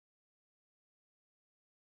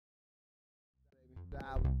Running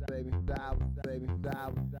back, whoop the what? Running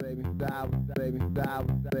back, baby, style. Running back,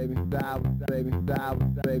 whoop the what?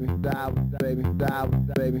 Running back, baby,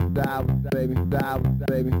 style. Running back, whoop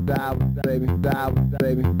the what? Running back,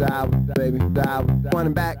 baby, style.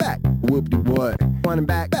 Running back, whoop the what? Running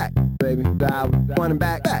back, baby, style. Running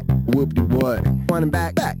back, whoop the what? Running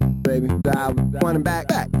back, baby, style. Running back,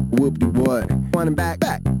 whoop the what? Running back,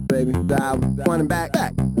 baby, style. Running back,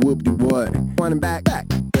 whoop the what? Running back,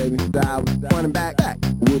 baby, style. Running back,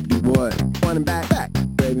 whoop the what? Running back,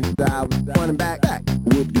 baby, style. Running back,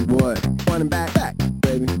 whoop the what? Running back,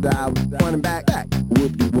 baby, style. Running back,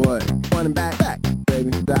 whoop the what? Running back, baby, style. Running back, whoop the what? Running back, baby,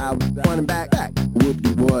 style. Running back, whoop the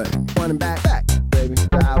what? Running back,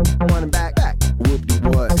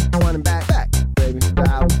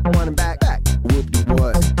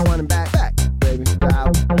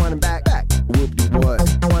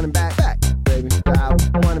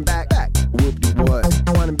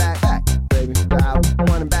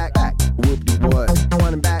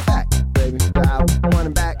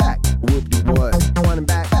 baby, style. Running back,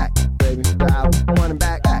 whoop the what? Running back, baby,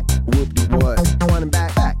 style. Running back, whoop the what? Running back, baby, style. Running back, whoop the what? Running back,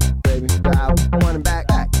 baby, style. Running back,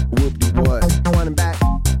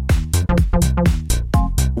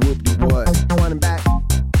 whoop the what?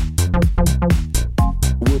 Running back,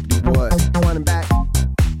 whoop the what? Running back, whoop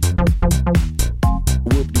the what? Running back,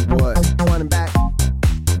 whoop the what? Running back,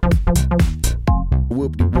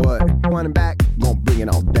 whoop the what? Running back, gon' bring it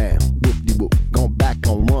all down. Whoop de whoop, gon' back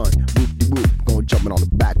on run. Whoop de whoop, gon' jumpin' on the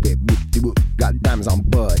back bed. Whoop de whoop, got diamonds on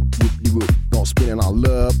bud. Whoop de whoop, gon' spin it on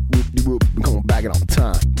love. Whoop de whoop, gon' back it on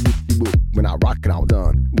time. Whoop de whoop, when I rock it, I'm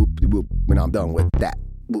done. Whoop de whoop, when I'm done with that.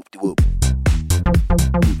 Whoop de whoop,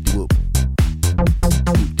 whoop de whoop,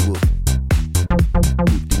 whoop de whoop, whoop de whoop,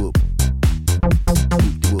 whoop de whoop,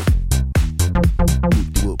 whoop de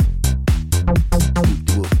whoop, whoop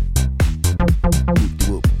de whoop, whoop de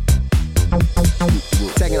whoop.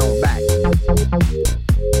 Take it on back.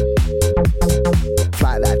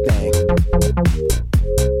 Fly that thing.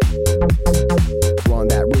 Run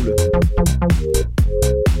that ruler.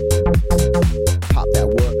 Pop that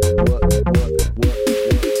what?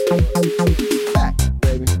 Back,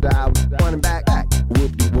 baby, style. Running back,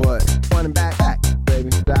 whoop the what? Running back,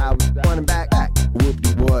 baby, style. Running back, whoop the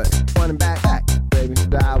what? Running back, baby,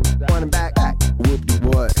 style. Running back, whoop the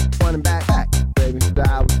what? Running back, baby,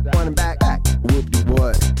 style. Running back, whoop the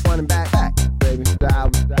what? Running back, baby, style.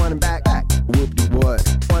 Running back, whoop the what?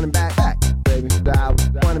 Running back, baby, style.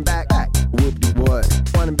 Running back, whoop the what?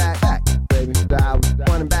 Running back, baby, style.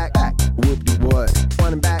 Running back, whoop the what?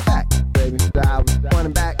 Running back, baby, style.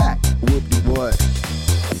 Running back, whoop the what?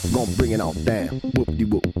 Gon' bring it all down. Whoop de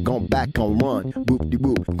whoop, gon' back on run. Whoop de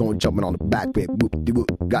whoop, gon' jumpin' on the back bed. Whoop de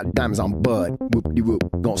whoop, got diamonds on bud. Whoop de whoop,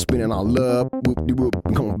 gon' spin it on love. Whoop de whoop,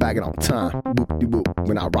 gon' back it on time. Whoop de whoop,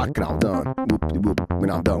 when I rock it, I'm done. Whoop de whoop, when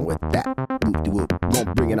I'm done with that. Whoop de whoop,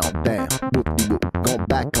 gon' bring it all down. Whoop de whoop, gon'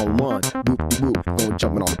 back on run. Whoop de whoop, gon'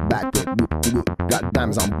 jumpin' on the back bed. Whoop de whoop, got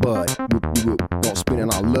diamonds on bud. Whoop de whoop, gon' spin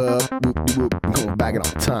it on love. Whoop de whoop, gon' back it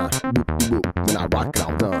on time. Whoop de whoop, when I rock it,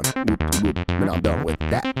 I'm done. Whoop de whoop, when I'm done with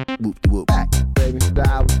that. Whoop de whoop, back, baby,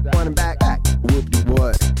 style. Running back, whoop de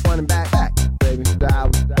what? Running back, baby, style.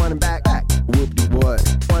 Running back, whoop de what?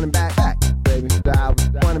 Running back, baby, style.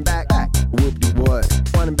 Running back, whoop de what?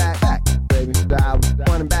 Running back, baby, style.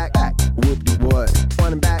 Running back, whoop de what?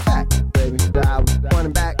 Running back, baby, style.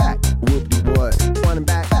 Running back, whoop de what? Running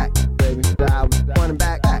back, baby, style. Running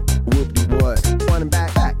back, whoop de what? Running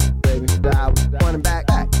back, baby, style. Running back,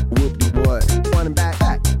 whoop de what? Running back,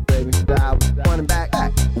 baby, style. Running back,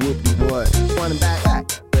 whoop de what? Running back,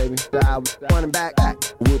 baby, style. Running back,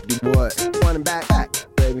 whoop de what? Running back,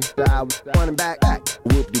 baby, style. Running back,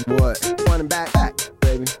 whoop de what? Running back,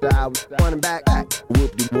 baby, style. Running back,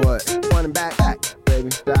 whoop de what? Running back,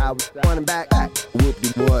 baby, style. Running back, whoop de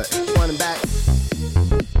what? Running back.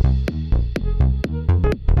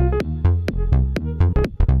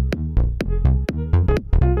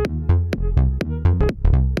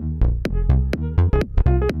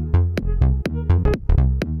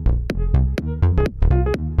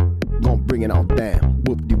 Bring it all down.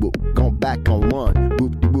 Whoop de whoop, gon' back on run.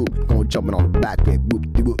 Whoop de whoop, gon' jumpin' on the back bed.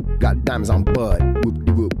 Whoop de whoop, got diamonds on bud. Whoop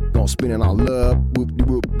de whoop, gon' spin it on love. Whoop de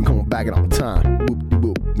whoop, gon' back it on time. Whoop de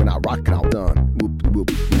whoop, when I rock it, I'm done. Whoop de whoop,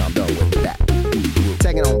 when I'm done with that. Whoop de whoop,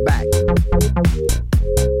 take it on back.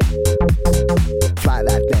 Fly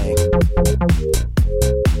that thing.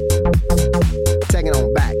 Take it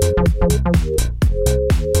on back.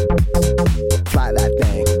 Fly that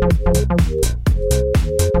thing.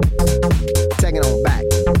 Take it on back.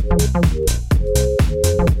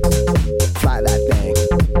 Fly that thing.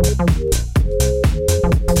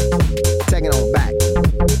 Take it on back.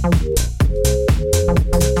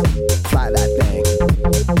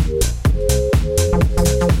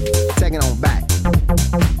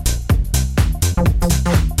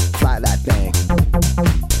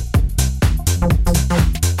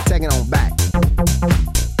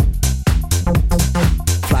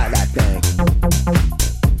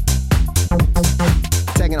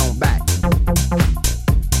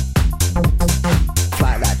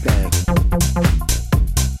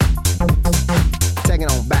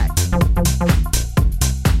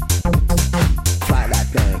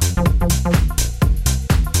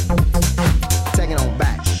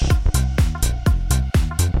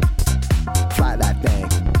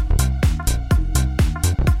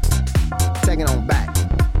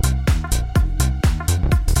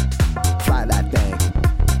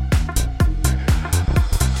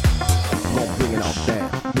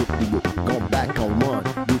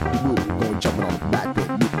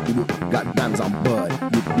 got diamonds on bud.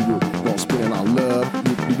 Whoop-de-whoop, gonna spin it on love.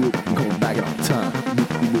 Whoop-de-whoop, I'm coming back it on time.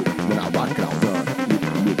 Whoop-de-whoop, when I rock it, I'll run.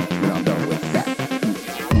 Whoop-de-whoop, when I'm done with that.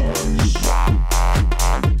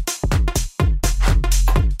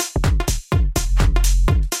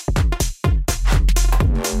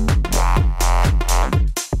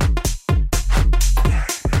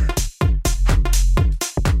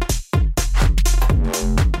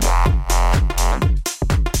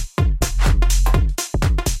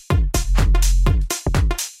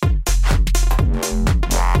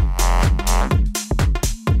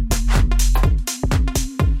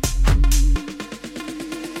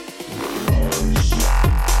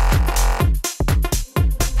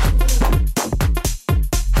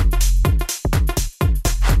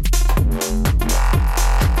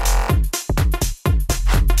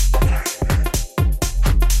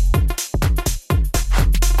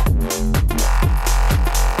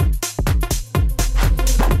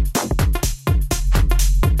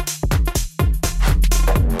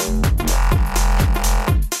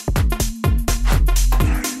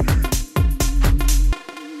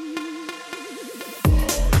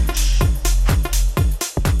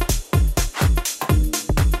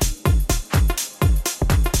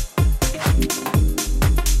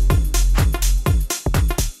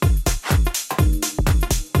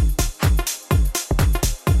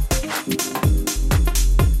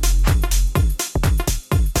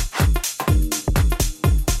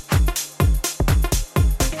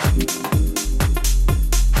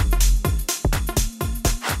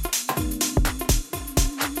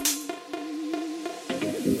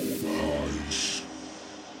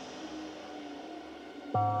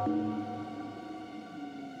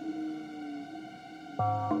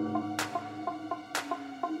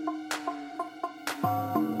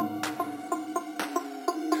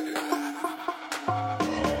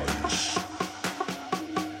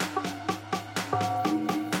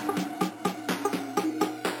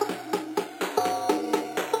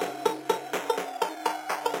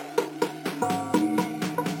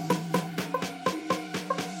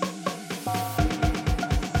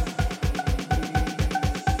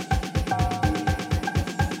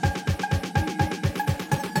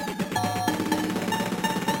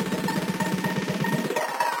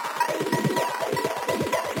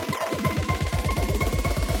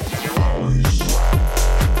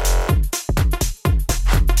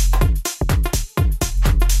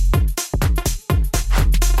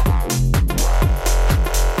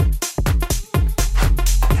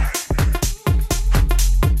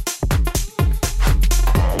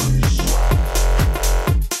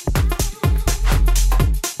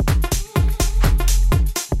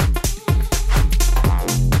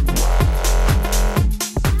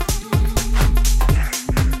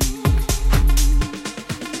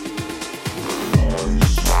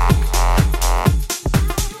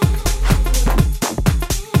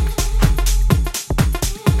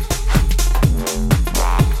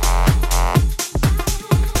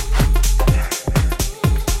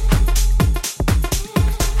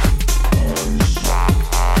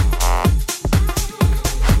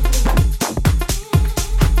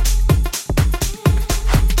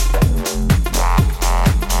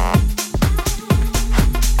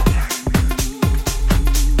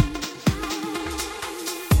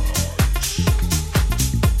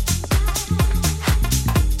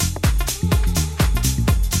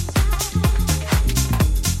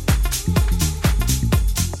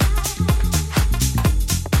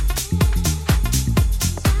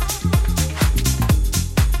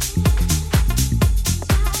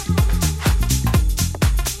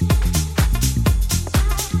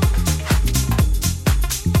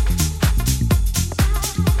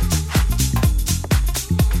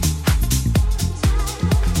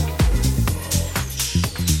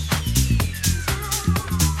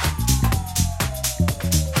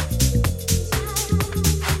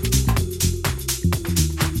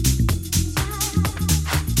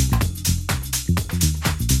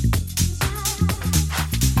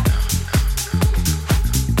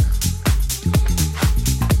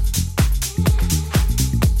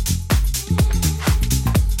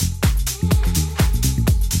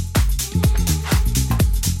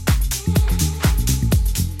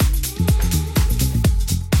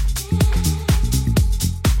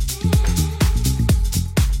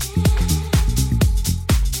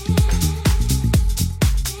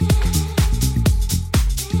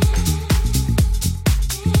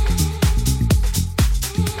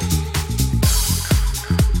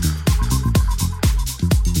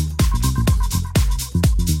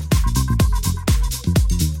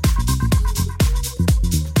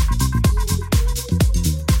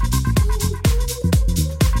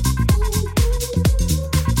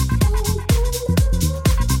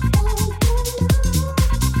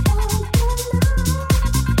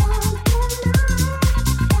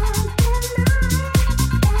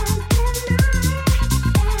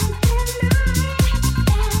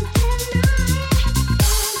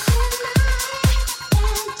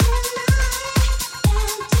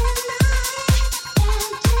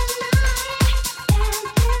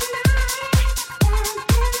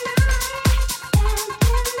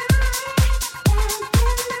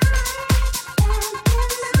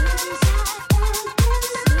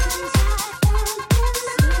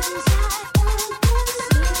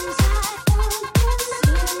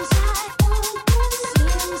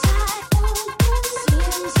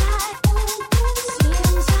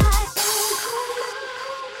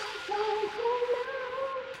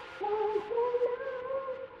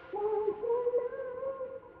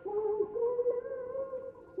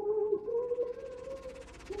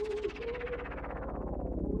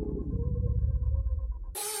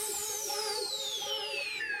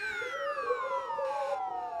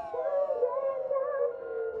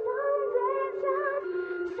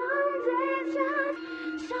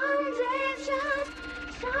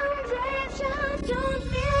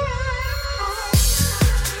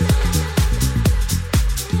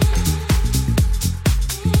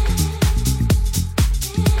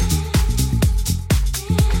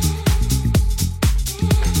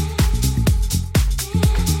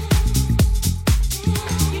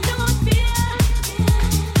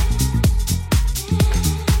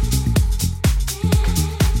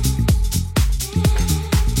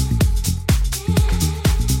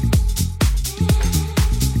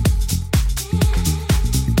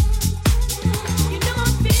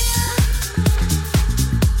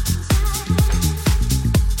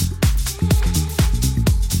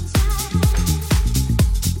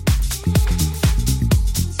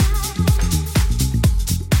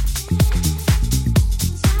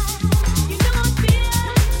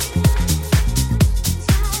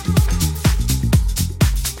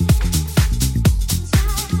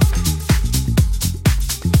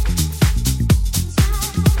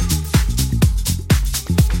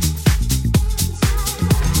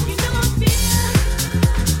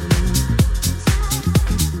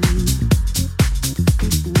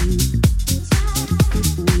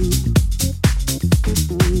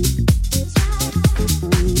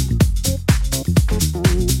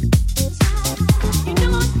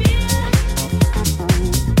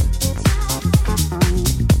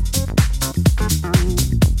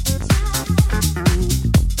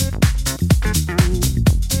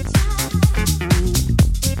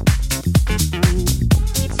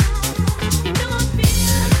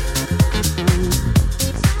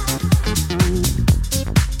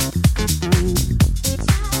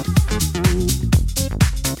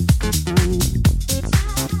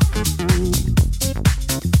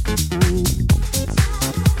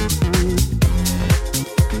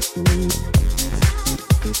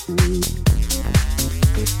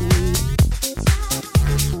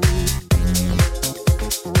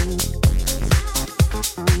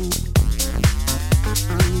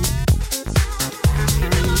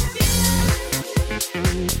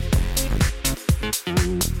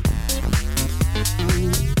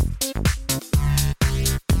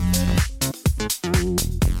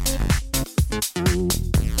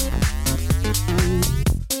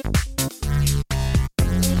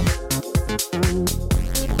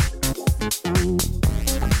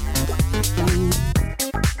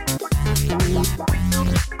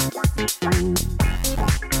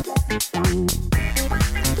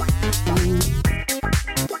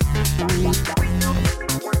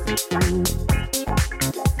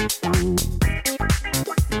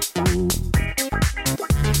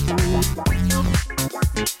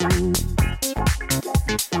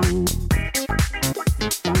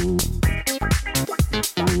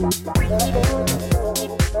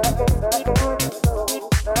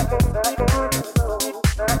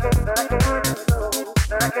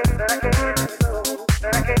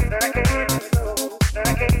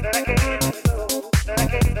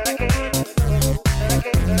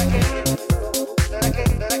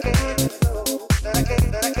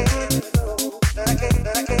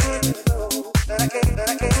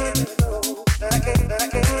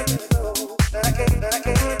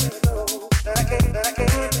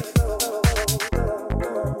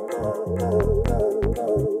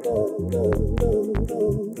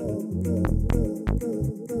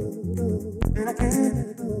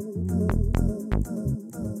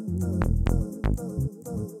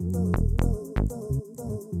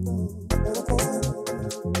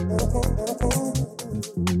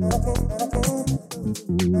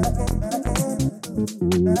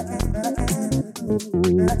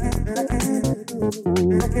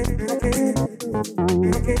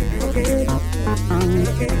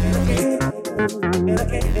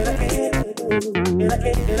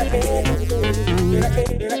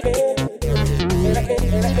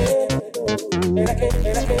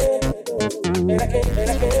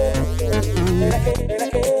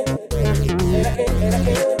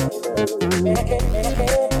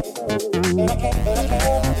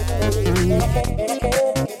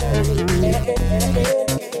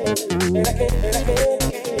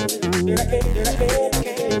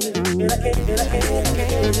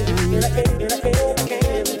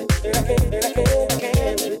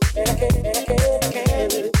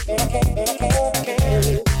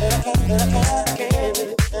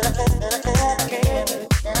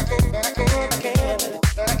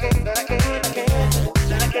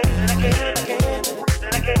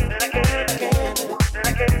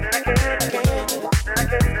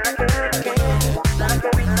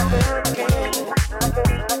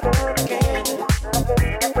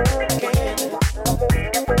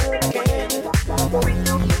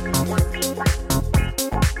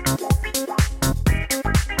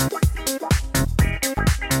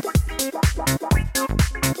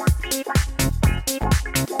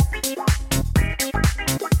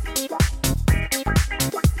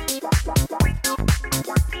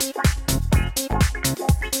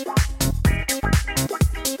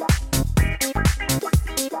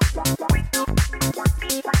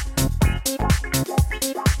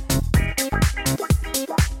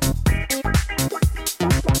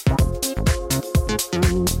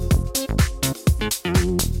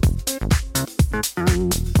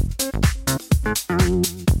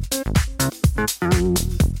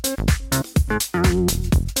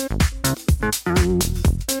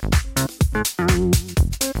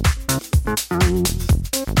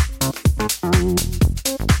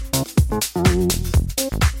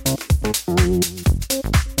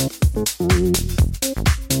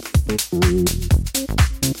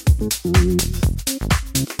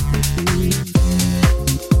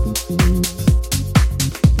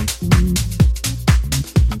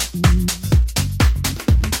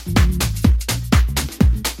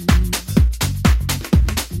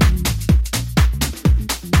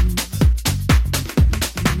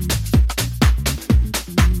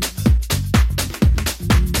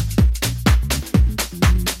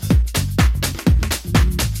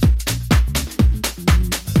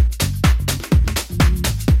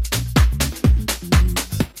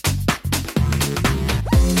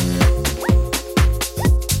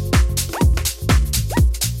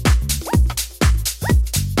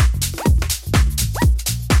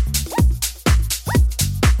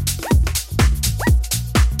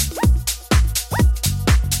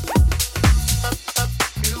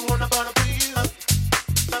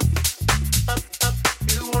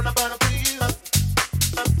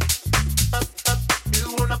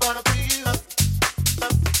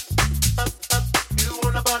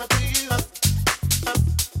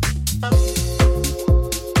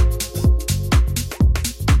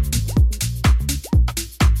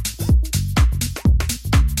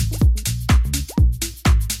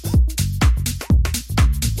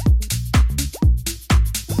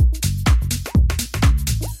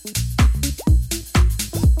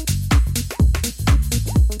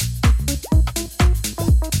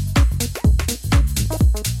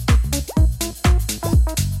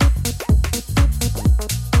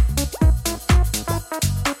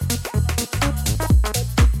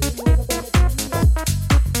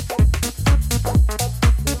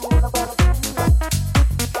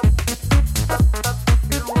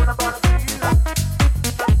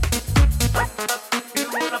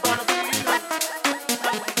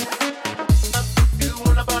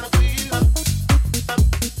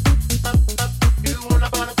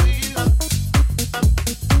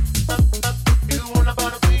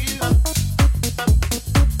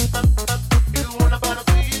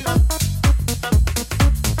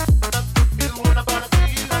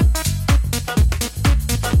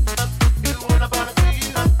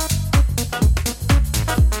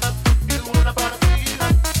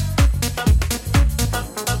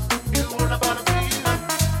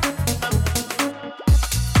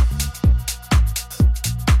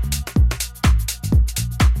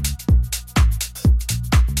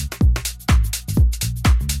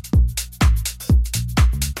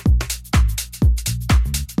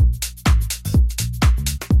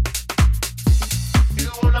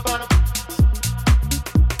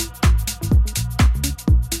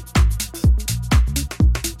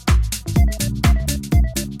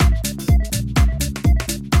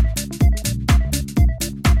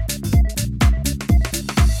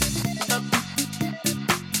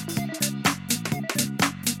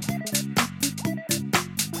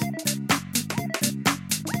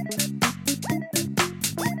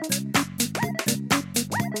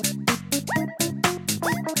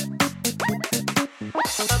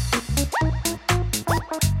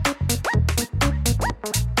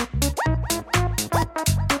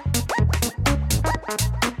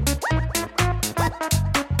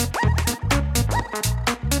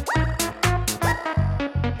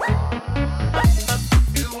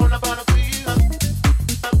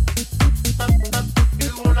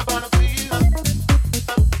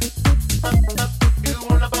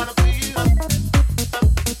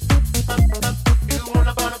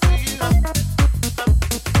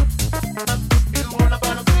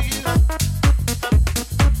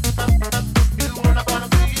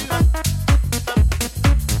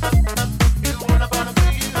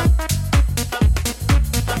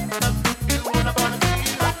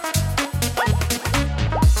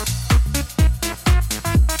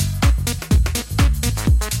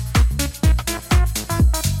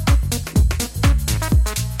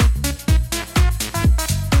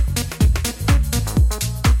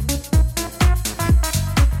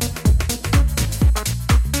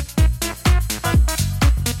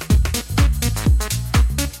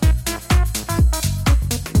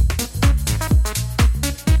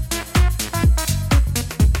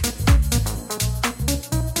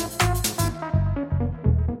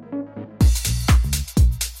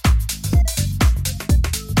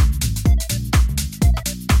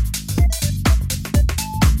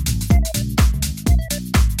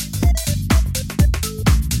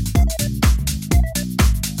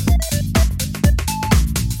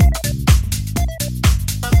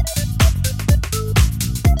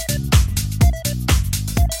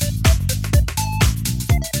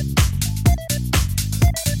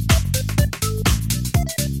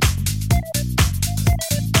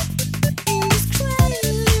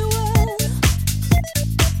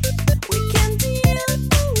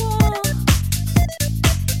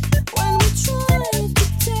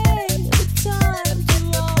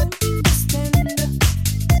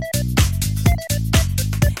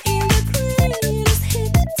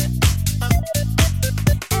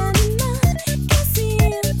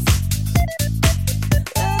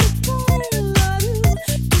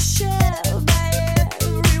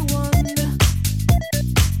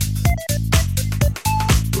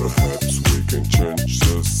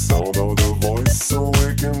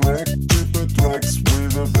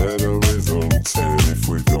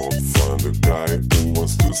 guy who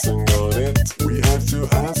wants to sing on it. We have to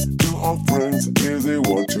ask to our friends if they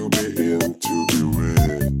want to be in to be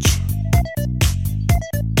rich.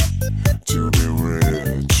 To be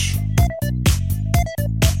rich.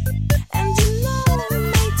 And you know,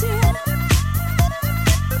 my dear,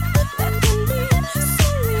 that can be so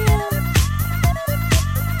real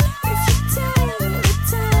if you take the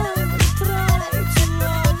time and try to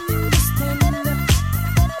understand.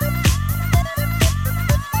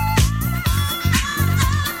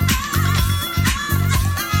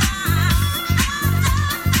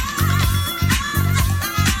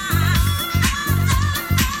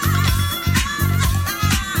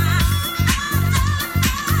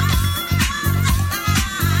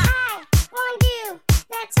 I won't do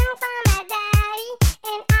that song for my daddy,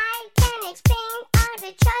 and I can explain all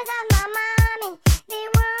the chores of my mommy. They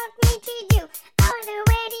want me to do all the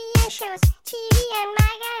radio shows, TV and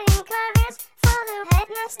magazine covers for the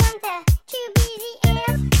headless center to be the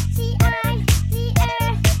FCI, the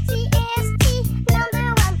RCST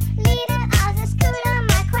 #1 leader of the school of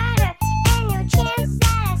my quarter, and no chance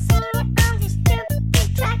that I sing on this stupid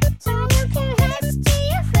track, so you can ask to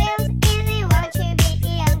your friends if they want to be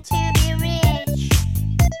in to be rich.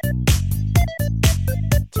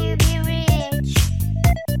 To be rich.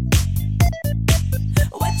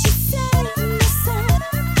 What you say, my son?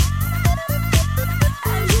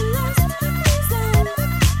 Have you lost reason?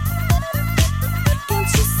 Can't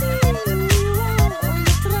you see me while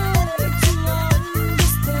you try to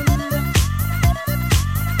understand?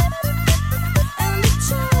 And the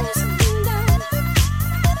choice has been done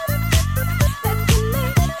that can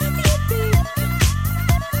make you big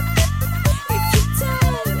if you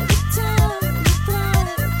take the time and try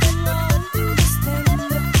to understand.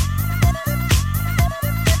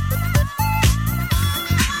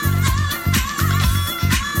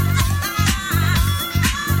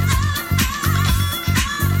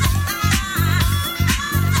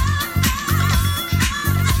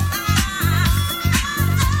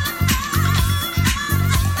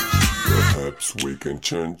 Perhaps we can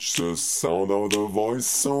change the sound of the voice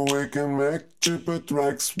so we can make cheaper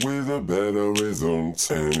tracks with a better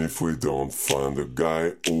result. And if we don't find a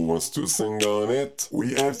guy who wants to sing on it,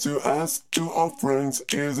 we have to ask to our friends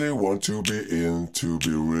if they want to be in to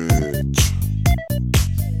be rich.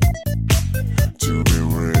 To be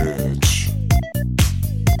rich.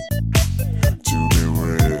 To be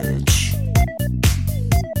rich.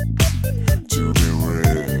 To be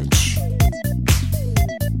rich.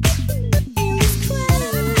 In this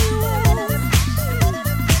crazy world,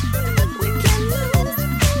 we can lose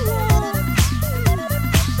the war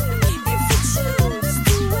if we choose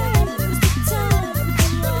to waste the time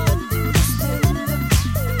and understand.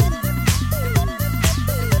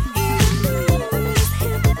 In the news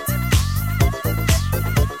hit and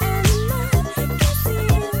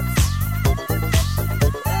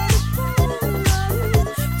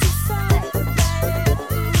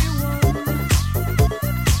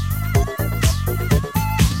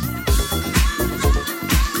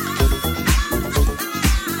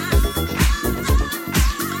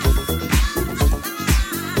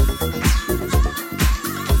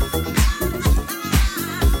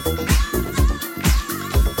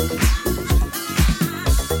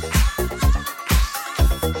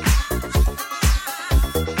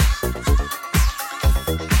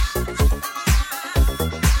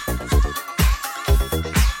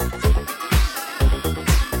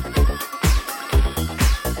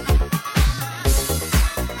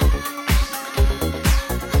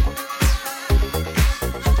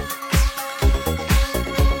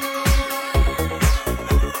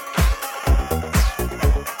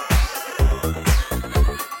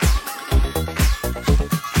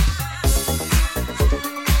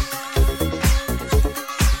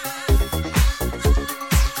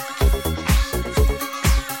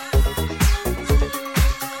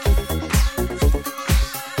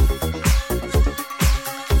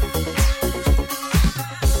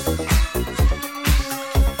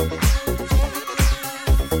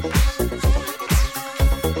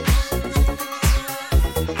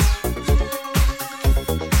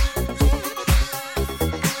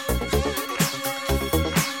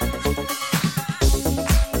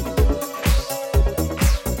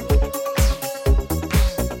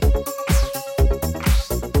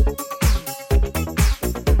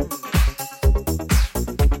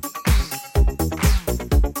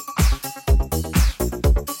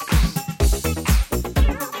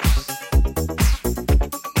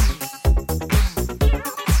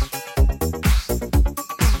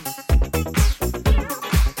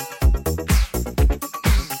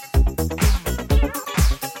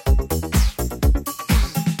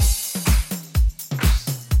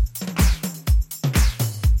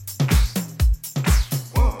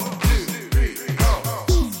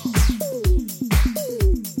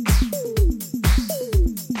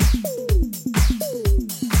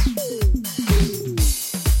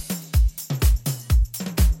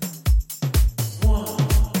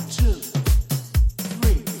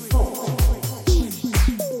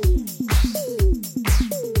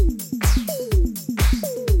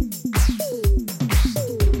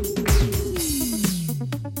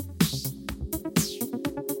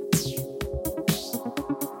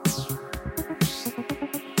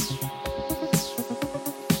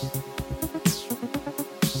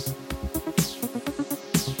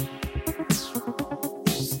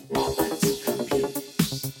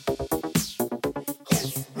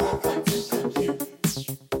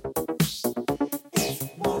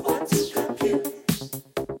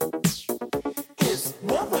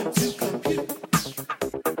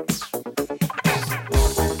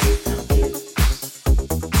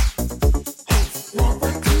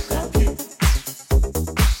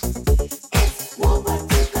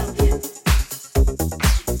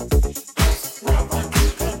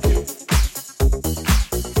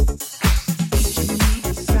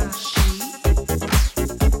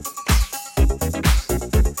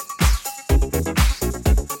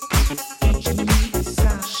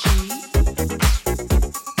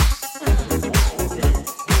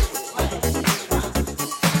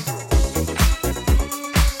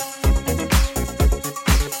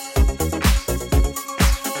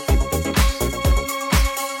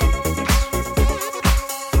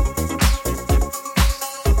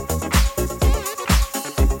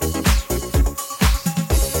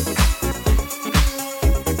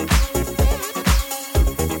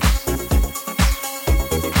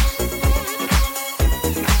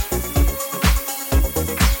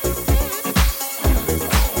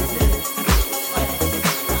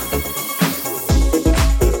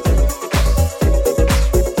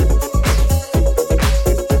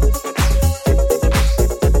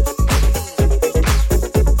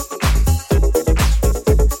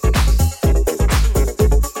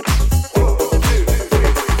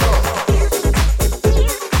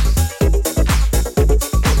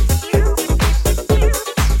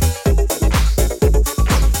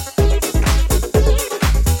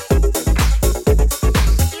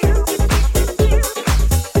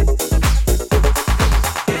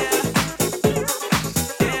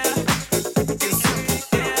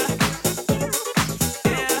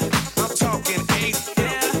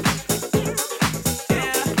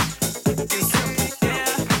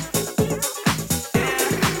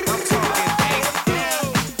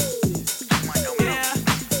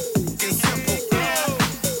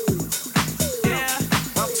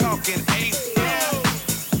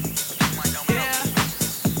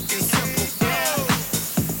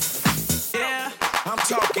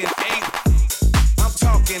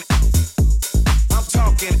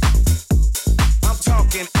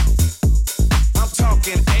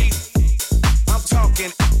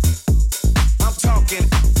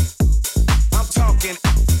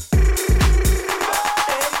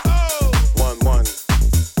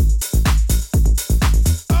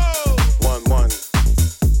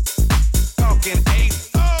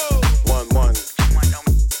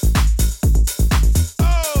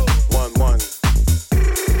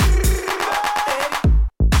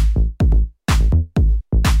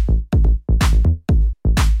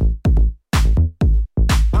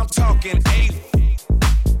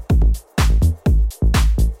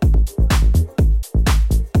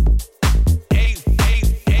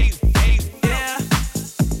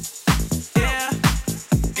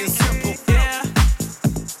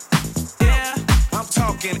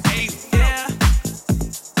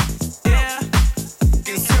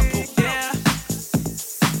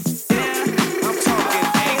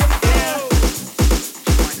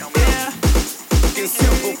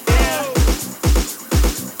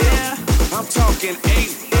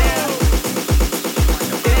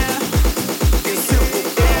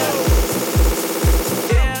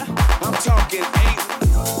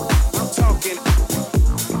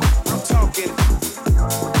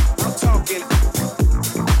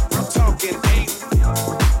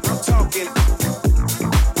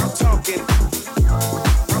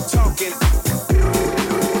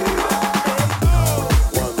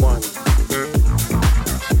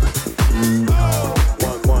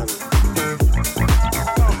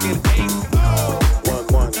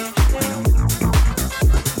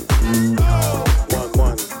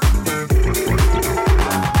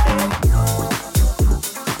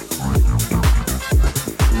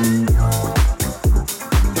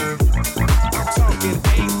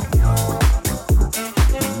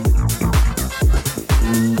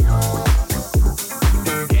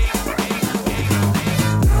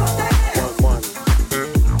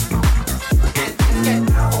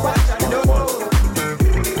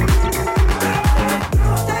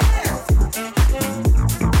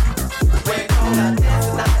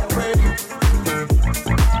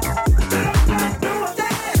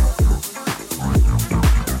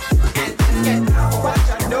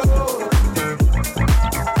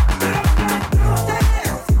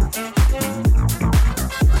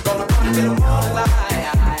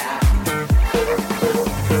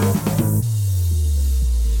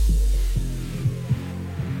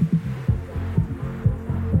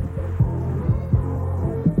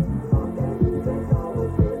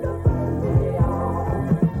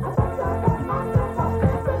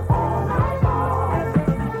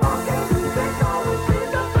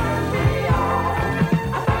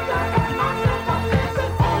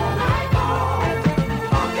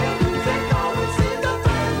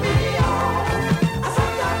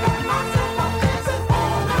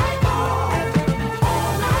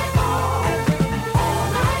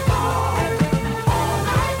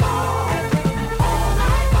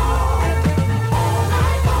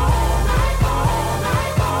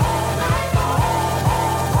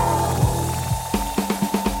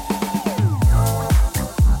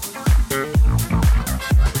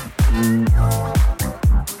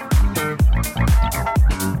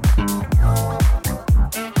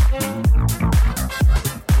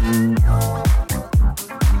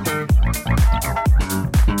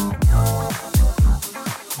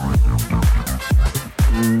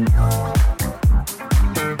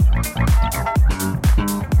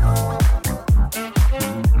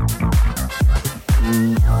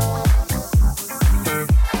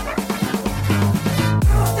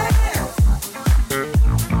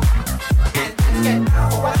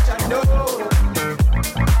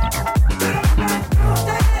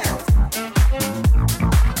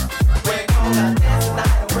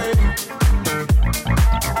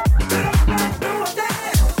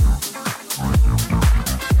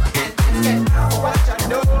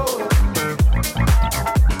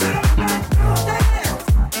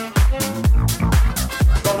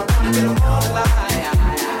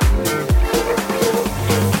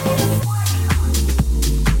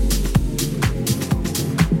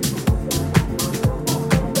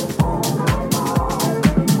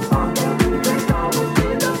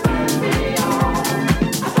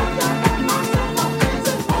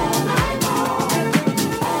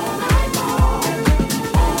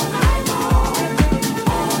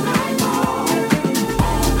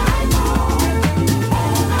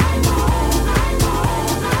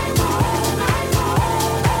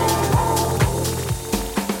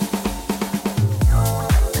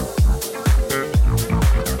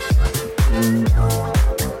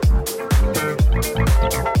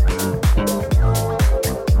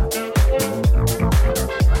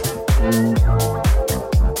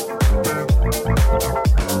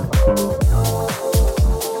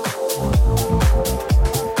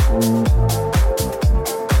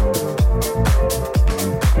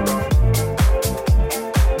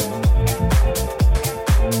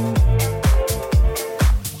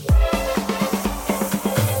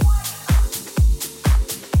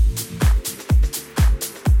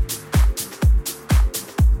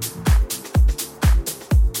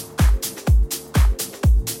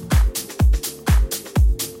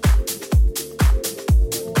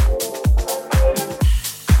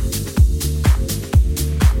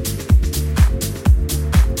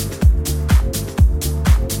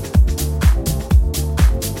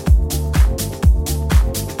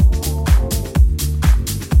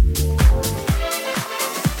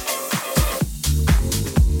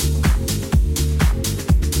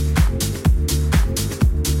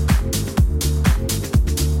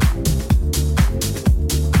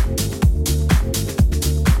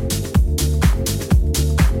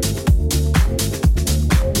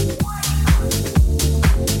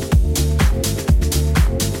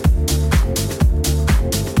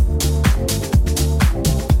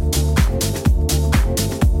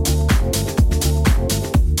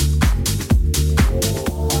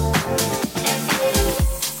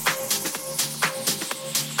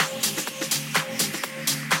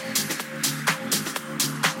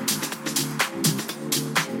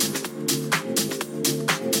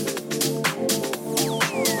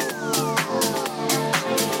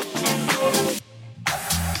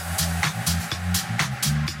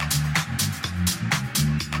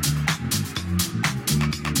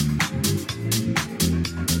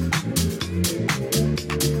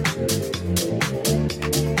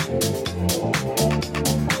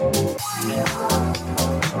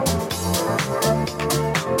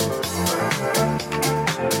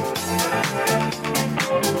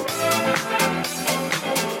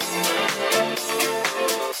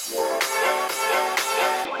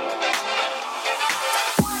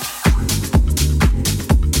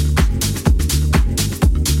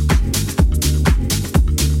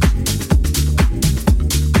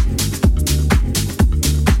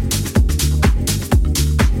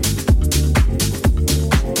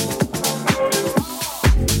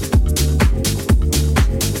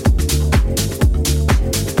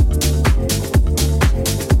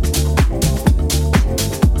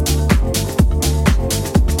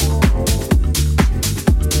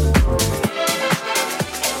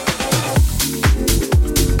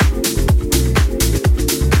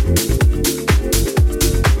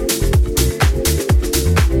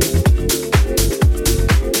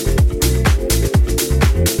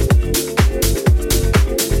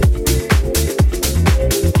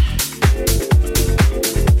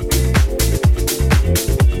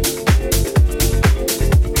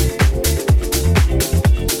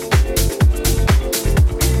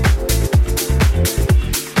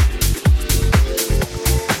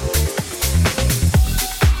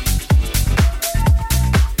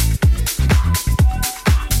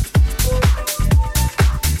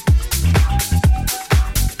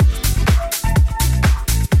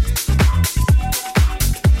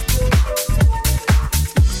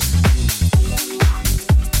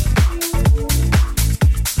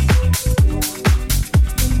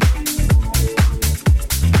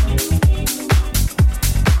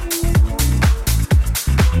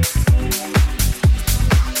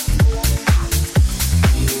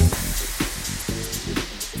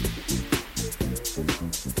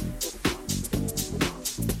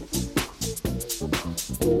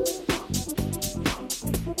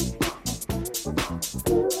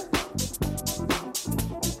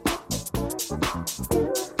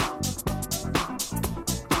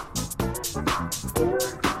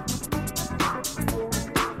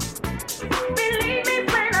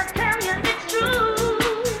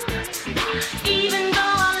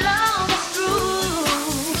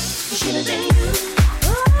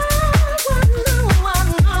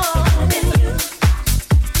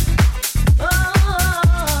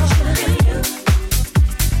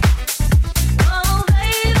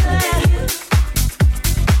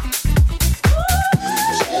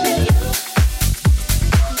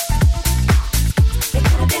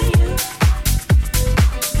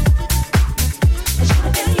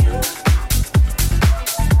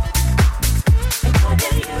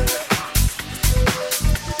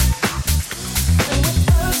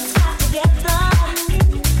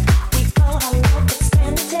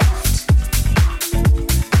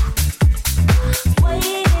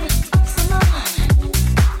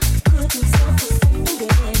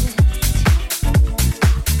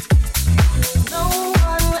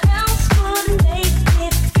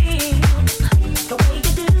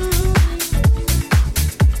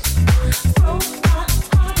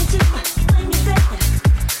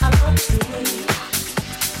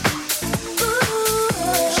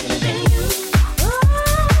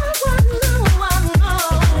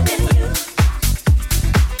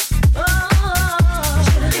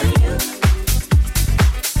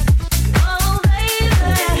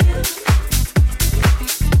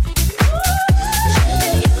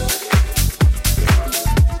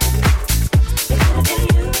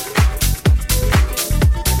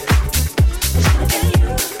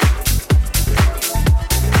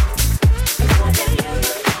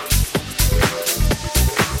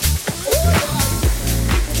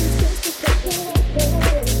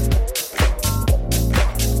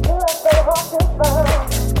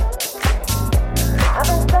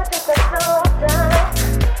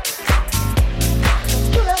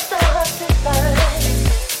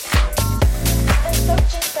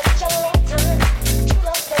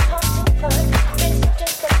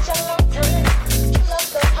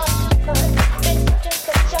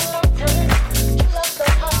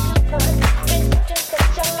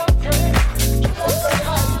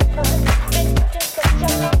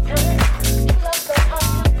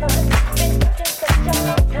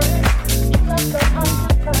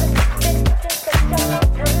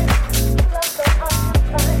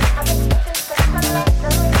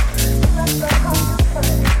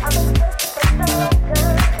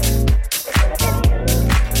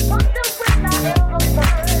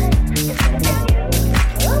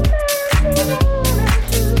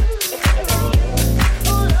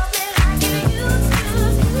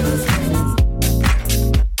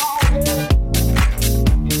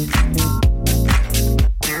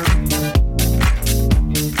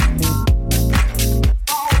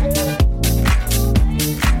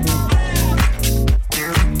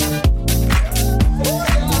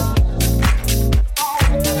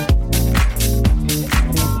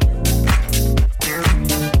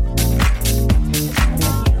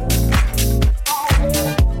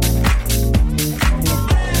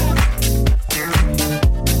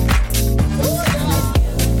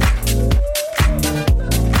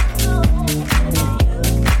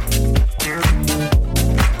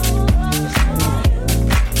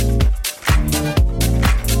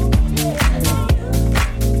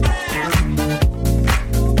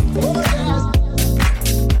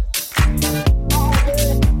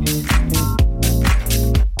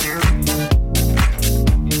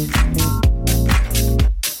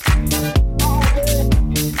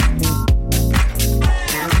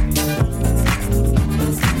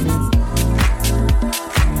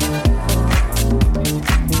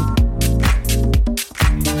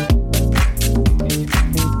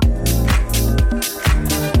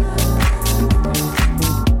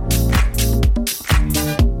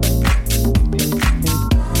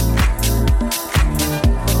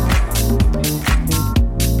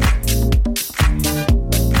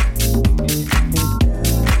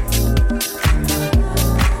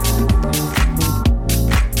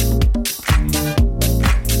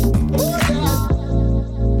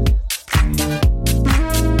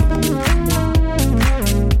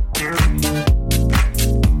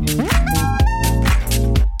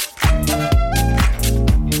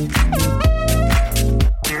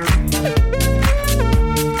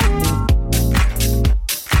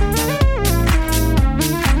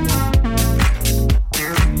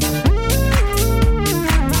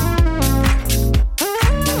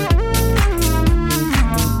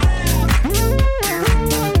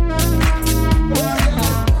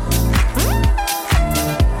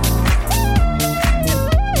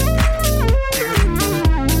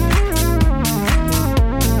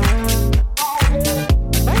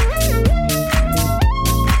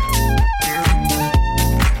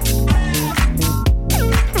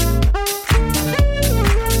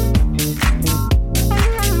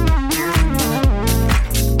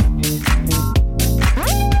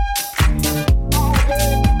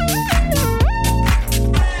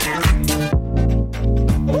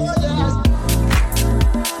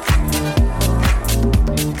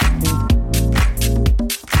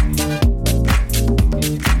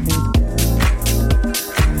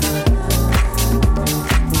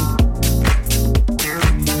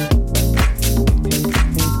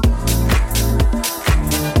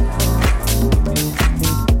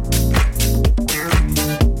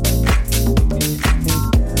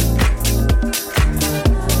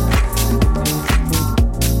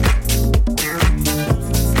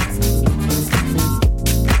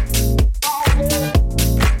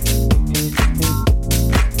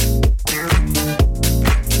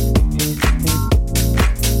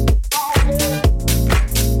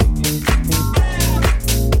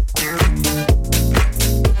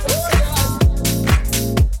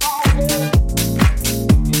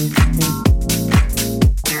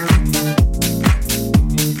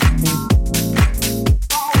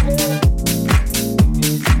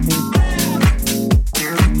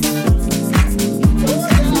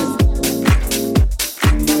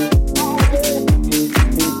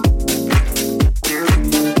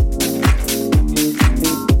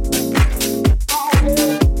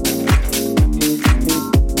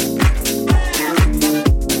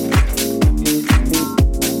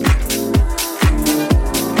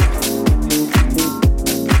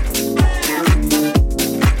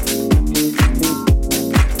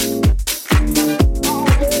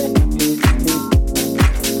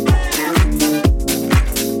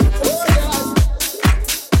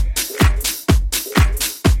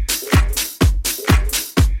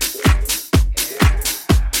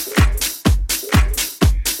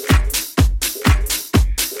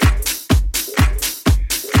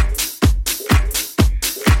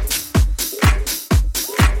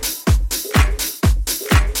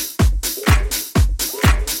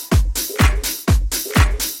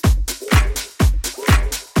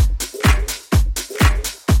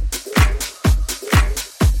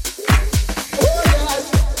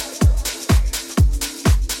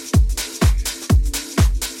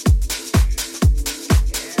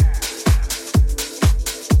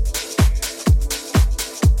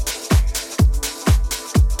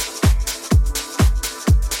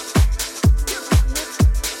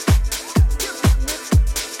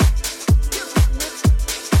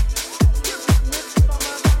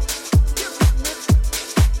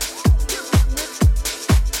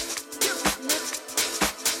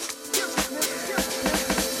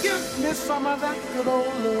some of that good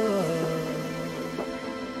old love.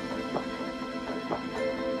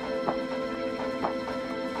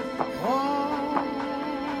 Oh,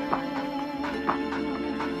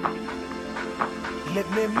 let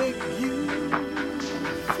me make you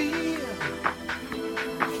feel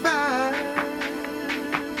fine.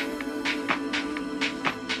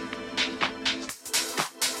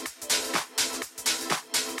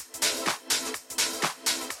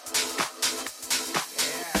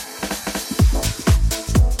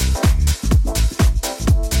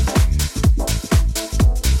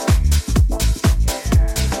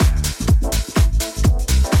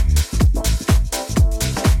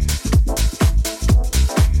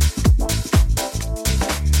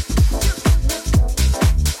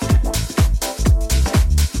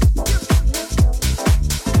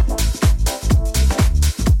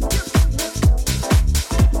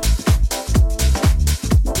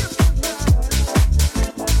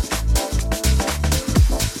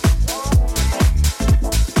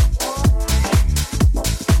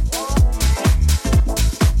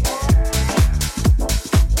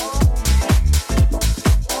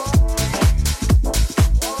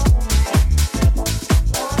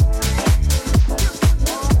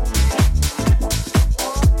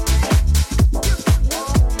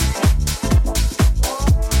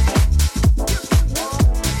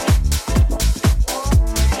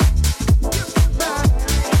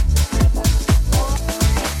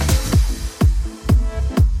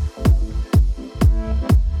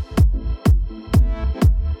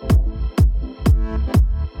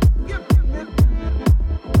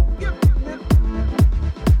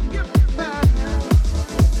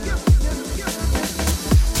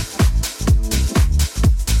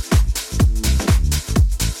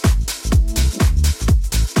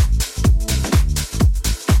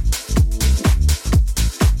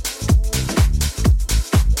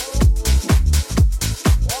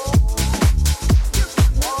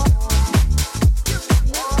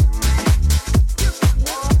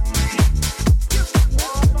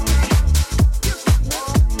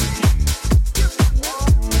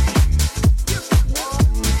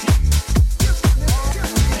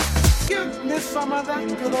 Some of that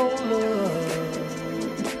good old love.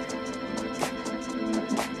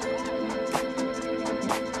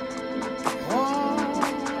 Oh,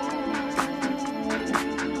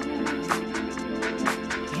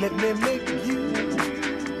 let me make you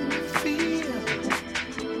feel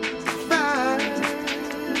fine.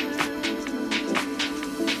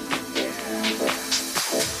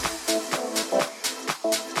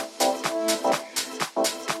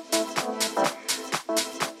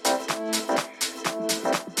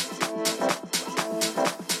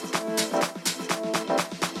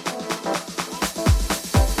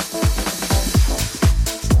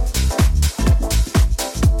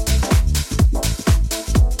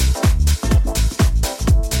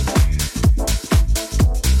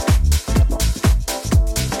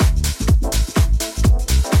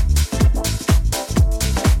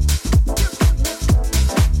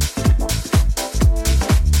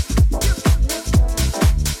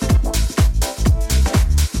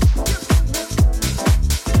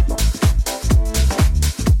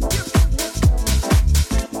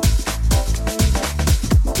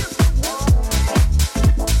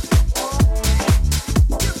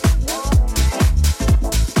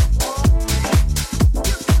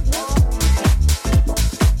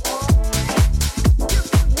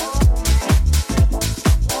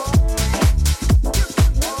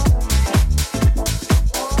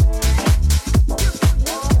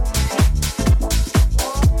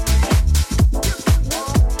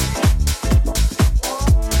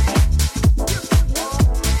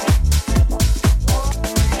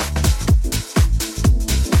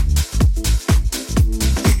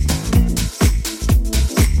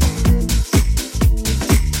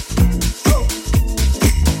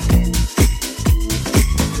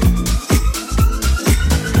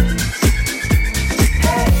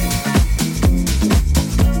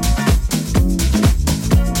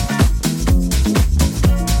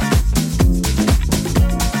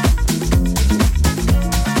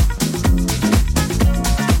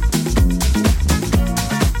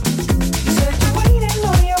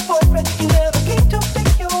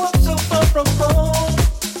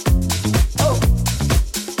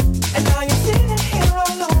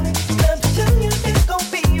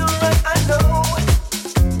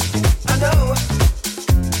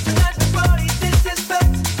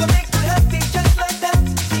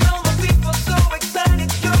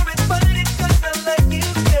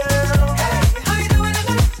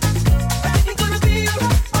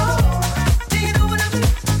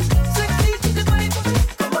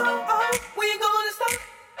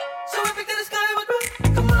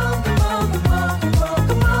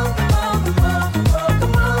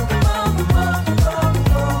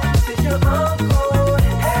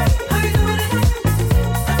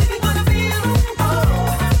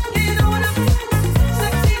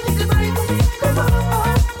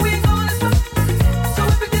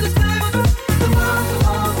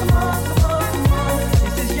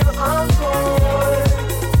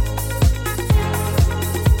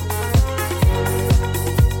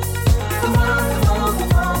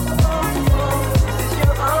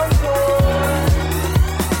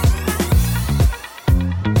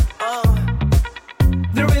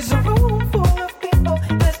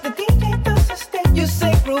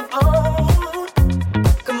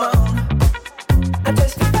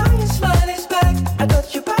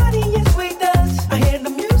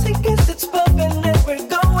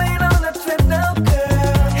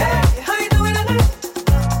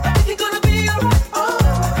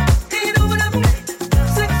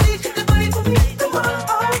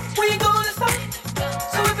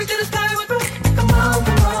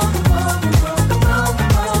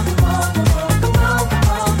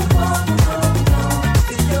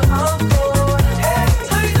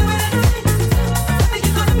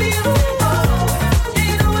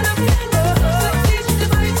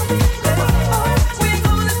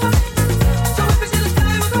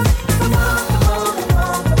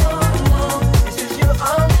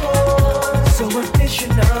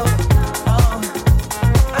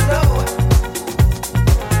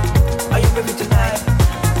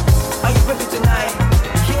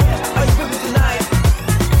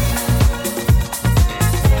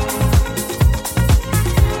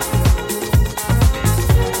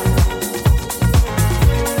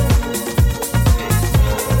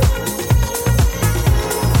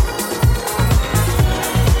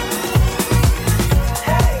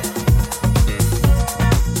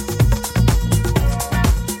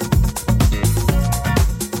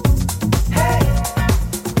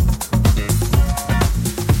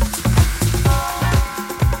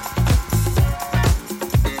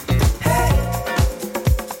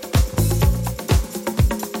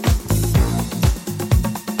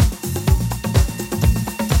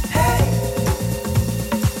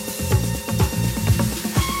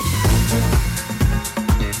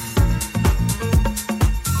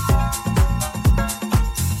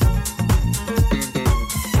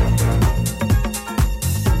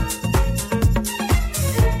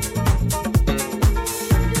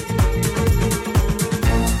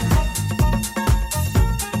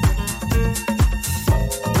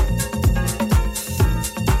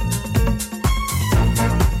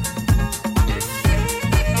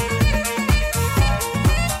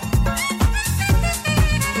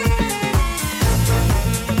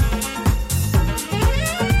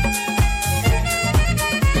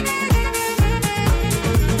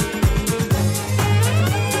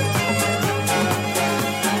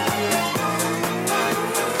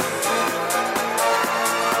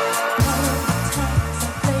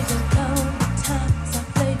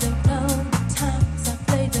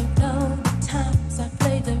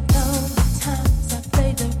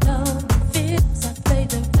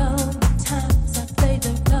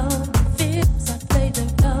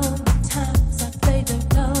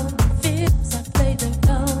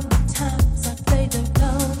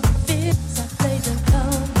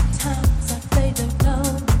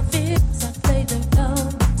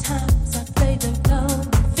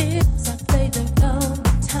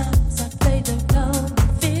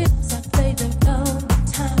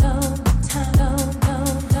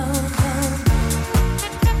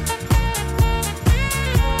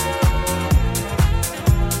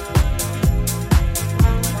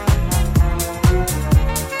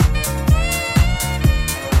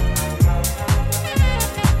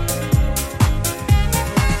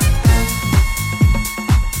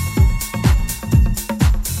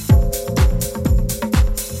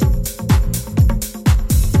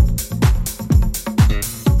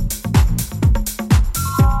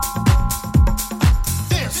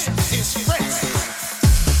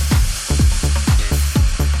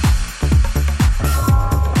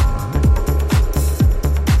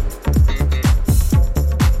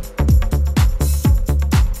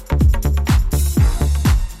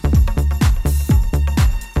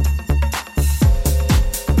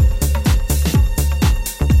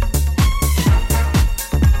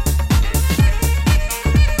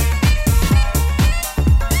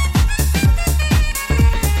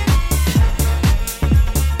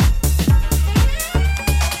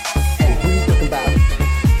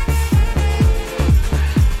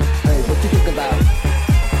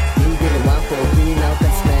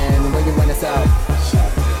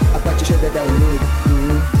 I don't need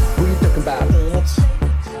you. Who you talking about,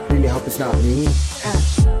 bitch? Really hope it's not me.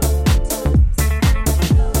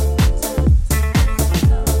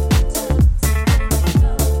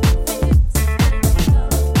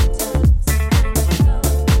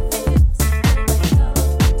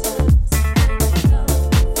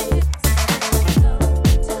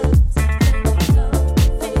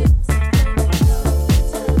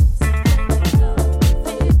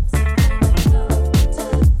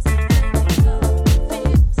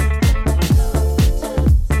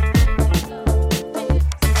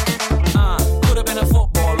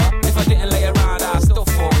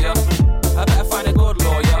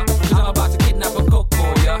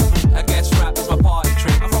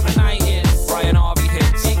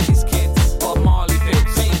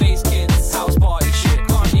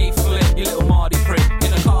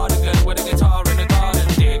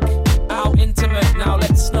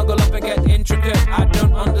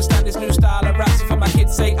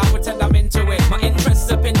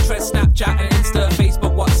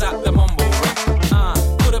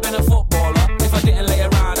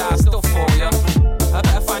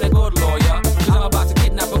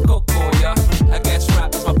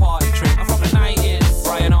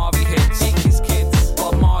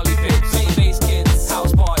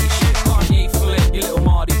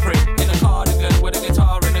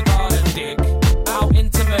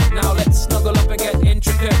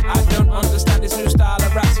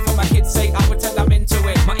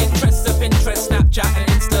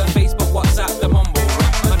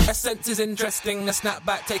 Interesting, a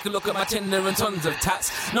snapback, take a look at my Tinder and tons of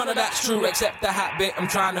tats. None of that's true except the hat bit. I'm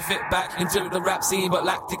trying to fit back into the rap scene, but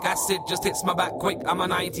lactic acid just hits my back quick. I'm a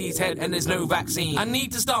 90s head and there's no vaccine. I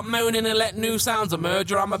need to stop moaning and let new sounds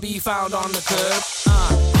emerge, or I'ma be found on the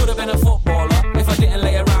curb. Could have been a footballer, if I didn't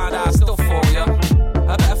lay around I'd still for ya.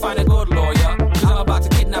 I better find a good lawyer, cause I'm about to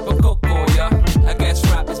kidnap and cook for ya. I guess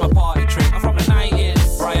rap is my party trick. I'm from the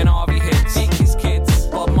 90s, Brian Harvey hits, Cheeky's kids,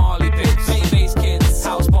 Bob Marley pits, Bass kids,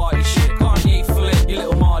 house party shit. You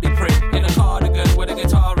little Mardy prick in a cardigan with a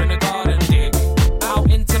guitar in the garden, dig. How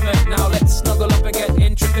intimate, now let's snuggle up and get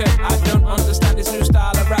intricate. I don't understand this new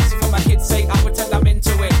style of rap, so for my kids' sake, I pretend I'm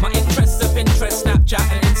into it. My interests are Pinterest, Snapchat,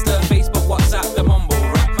 and Insta, Facebook, WhatsApp, the mumble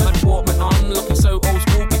rap. Man, Walkman on, looking so old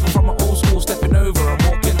school. People from my old school stepping over and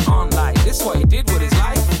walking on like this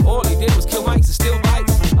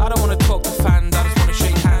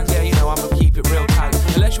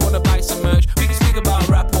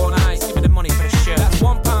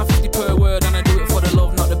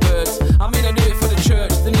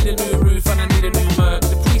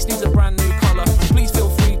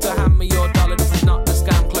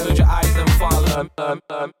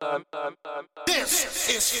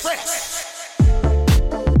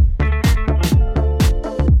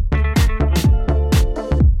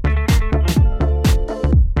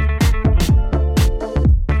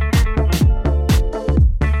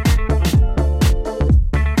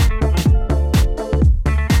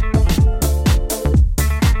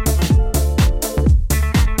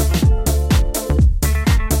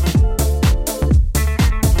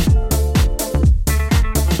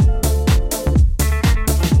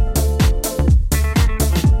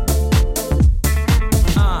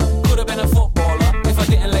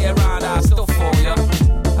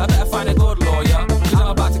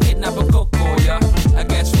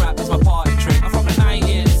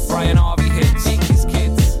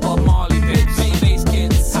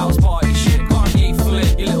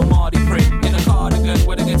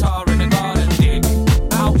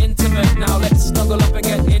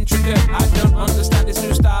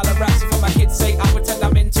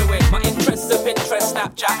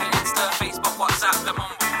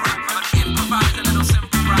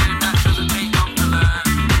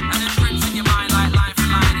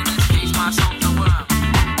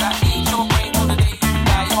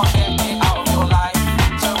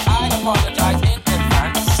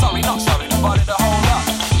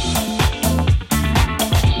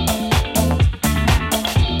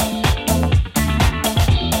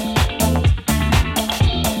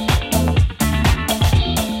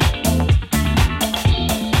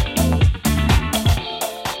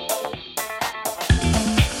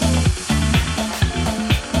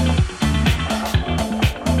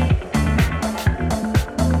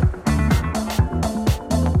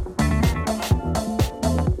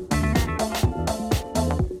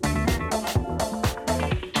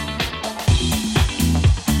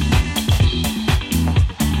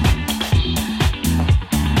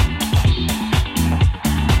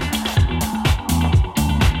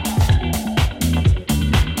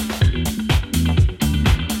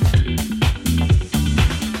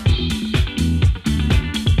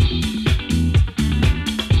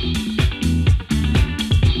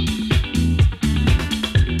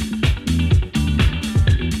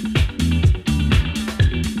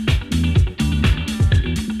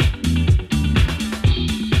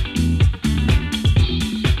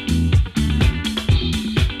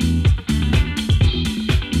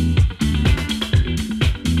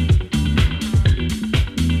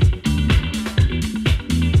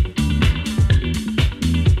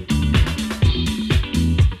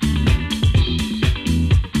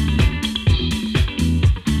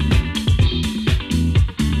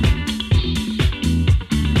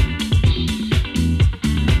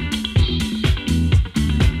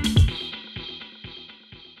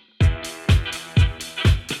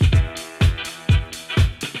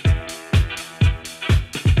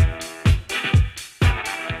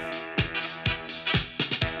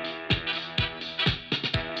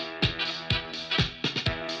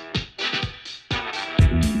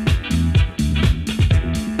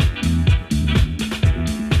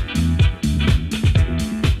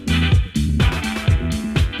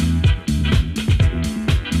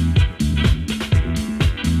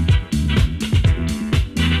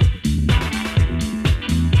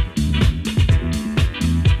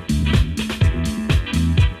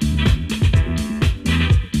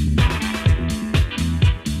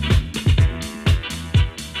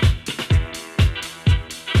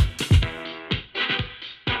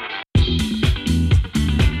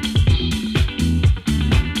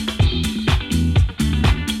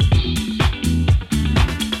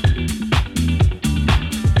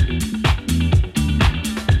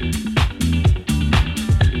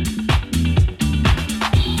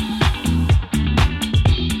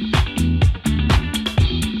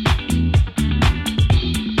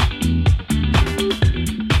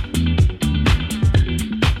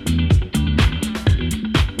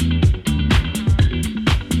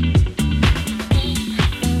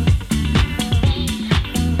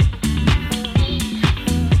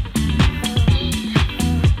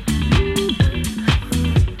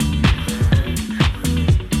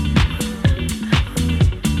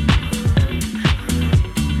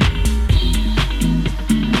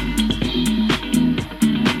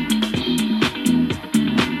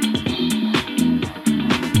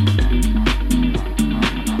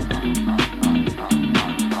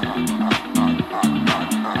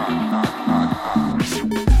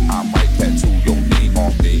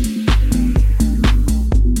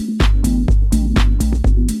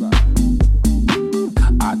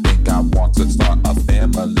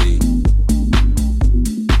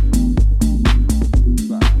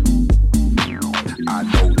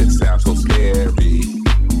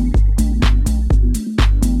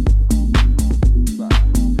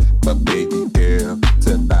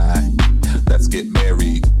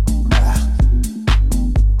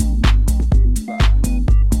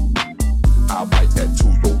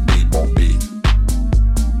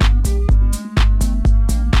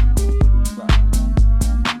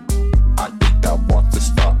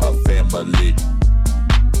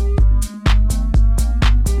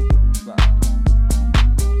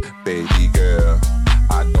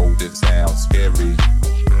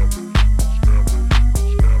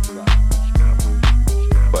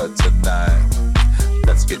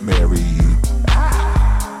married.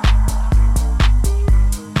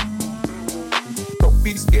 Don't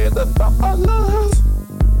be scared about my love.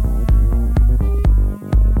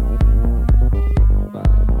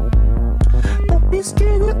 Don't be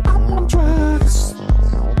scared that I'm on drugs.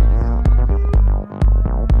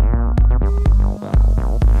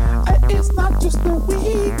 It's not just the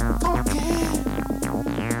weed talking.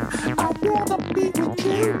 I wanna be with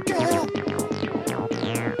you, girl.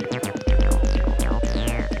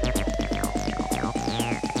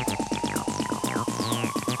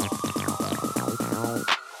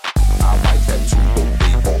 I like that you don't be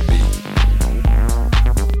on me.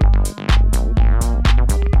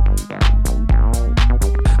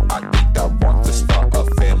 I think I want to start a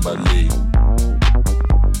family.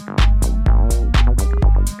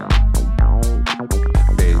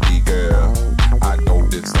 Baby girl, I know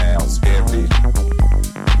this sounds scary,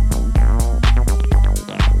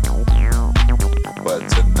 but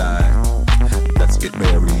tonight, let's get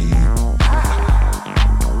married.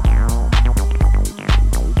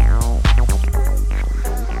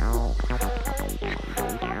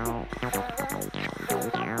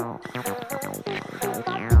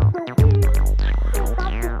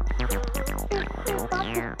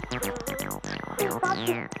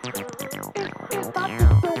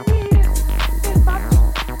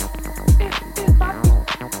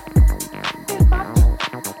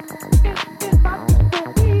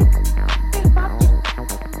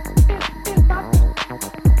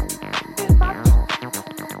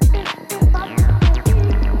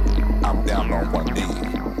 I'm down on one knee.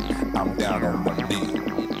 I'm down on one knee.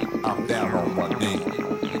 I'm down on one knee.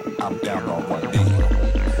 I'm down on one knee.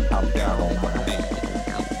 I'm down on one knee.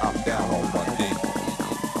 I'm down on one knee.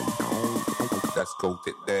 Let's go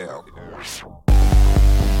get down.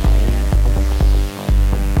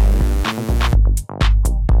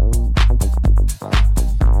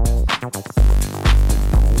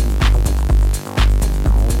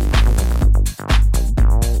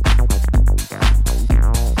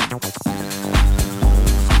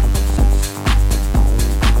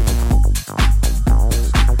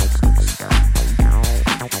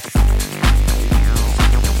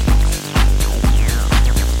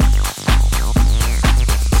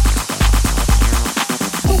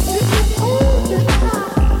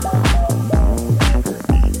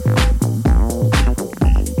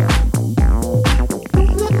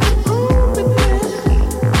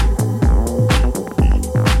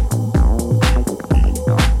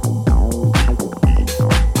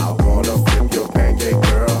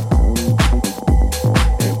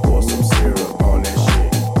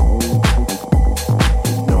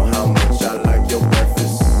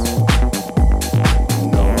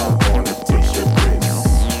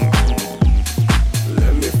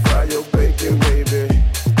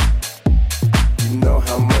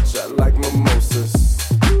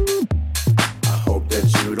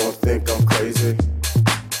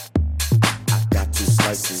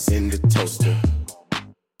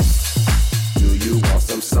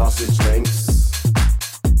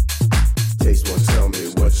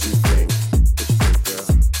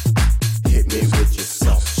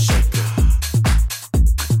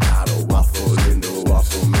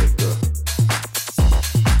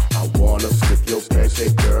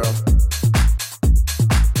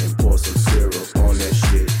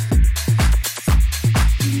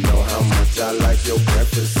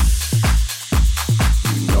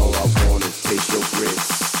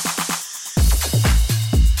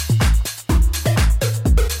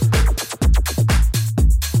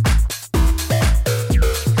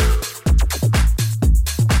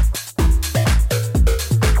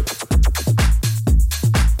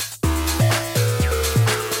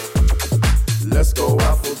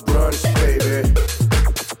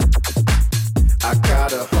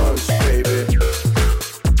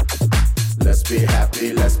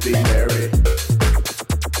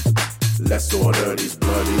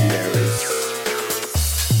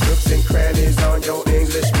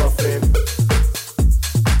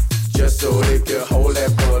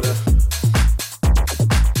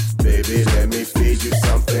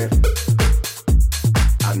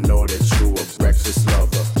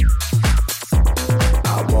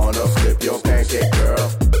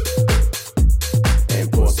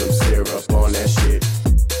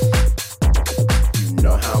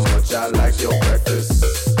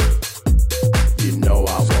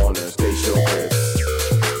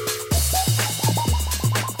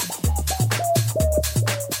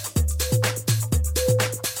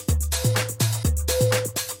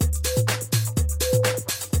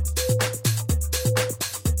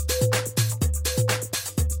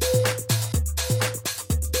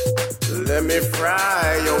 me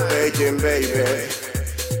fry your bacon, baby.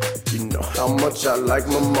 You know how much I like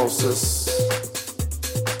mimosas.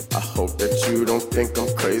 I hope that you don't think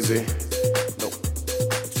I'm crazy. Nope.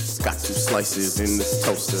 Just got 2 slices in this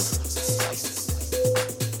toaster.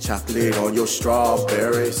 Chocolate on your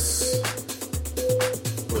strawberries.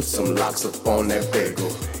 Put some lox up on that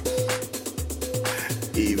bagel.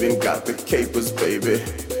 Even got the capers, baby.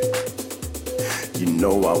 You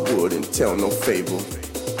know I wouldn't tell no fable.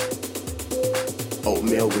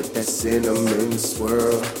 Oatmeal with that cinnamon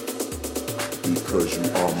swirl. Because you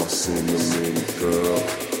are my cinnamon girl.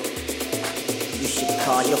 You should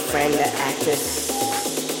call your friend the actress,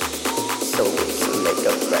 so we can make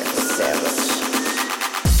a breakfast sandwich.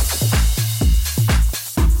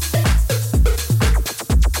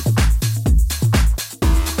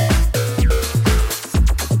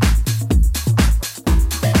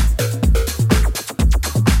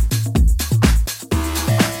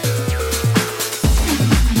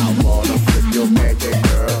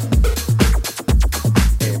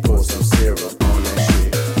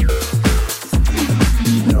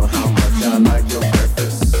 Know how much I like your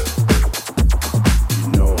breakfast. You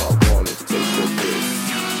know I wanna taste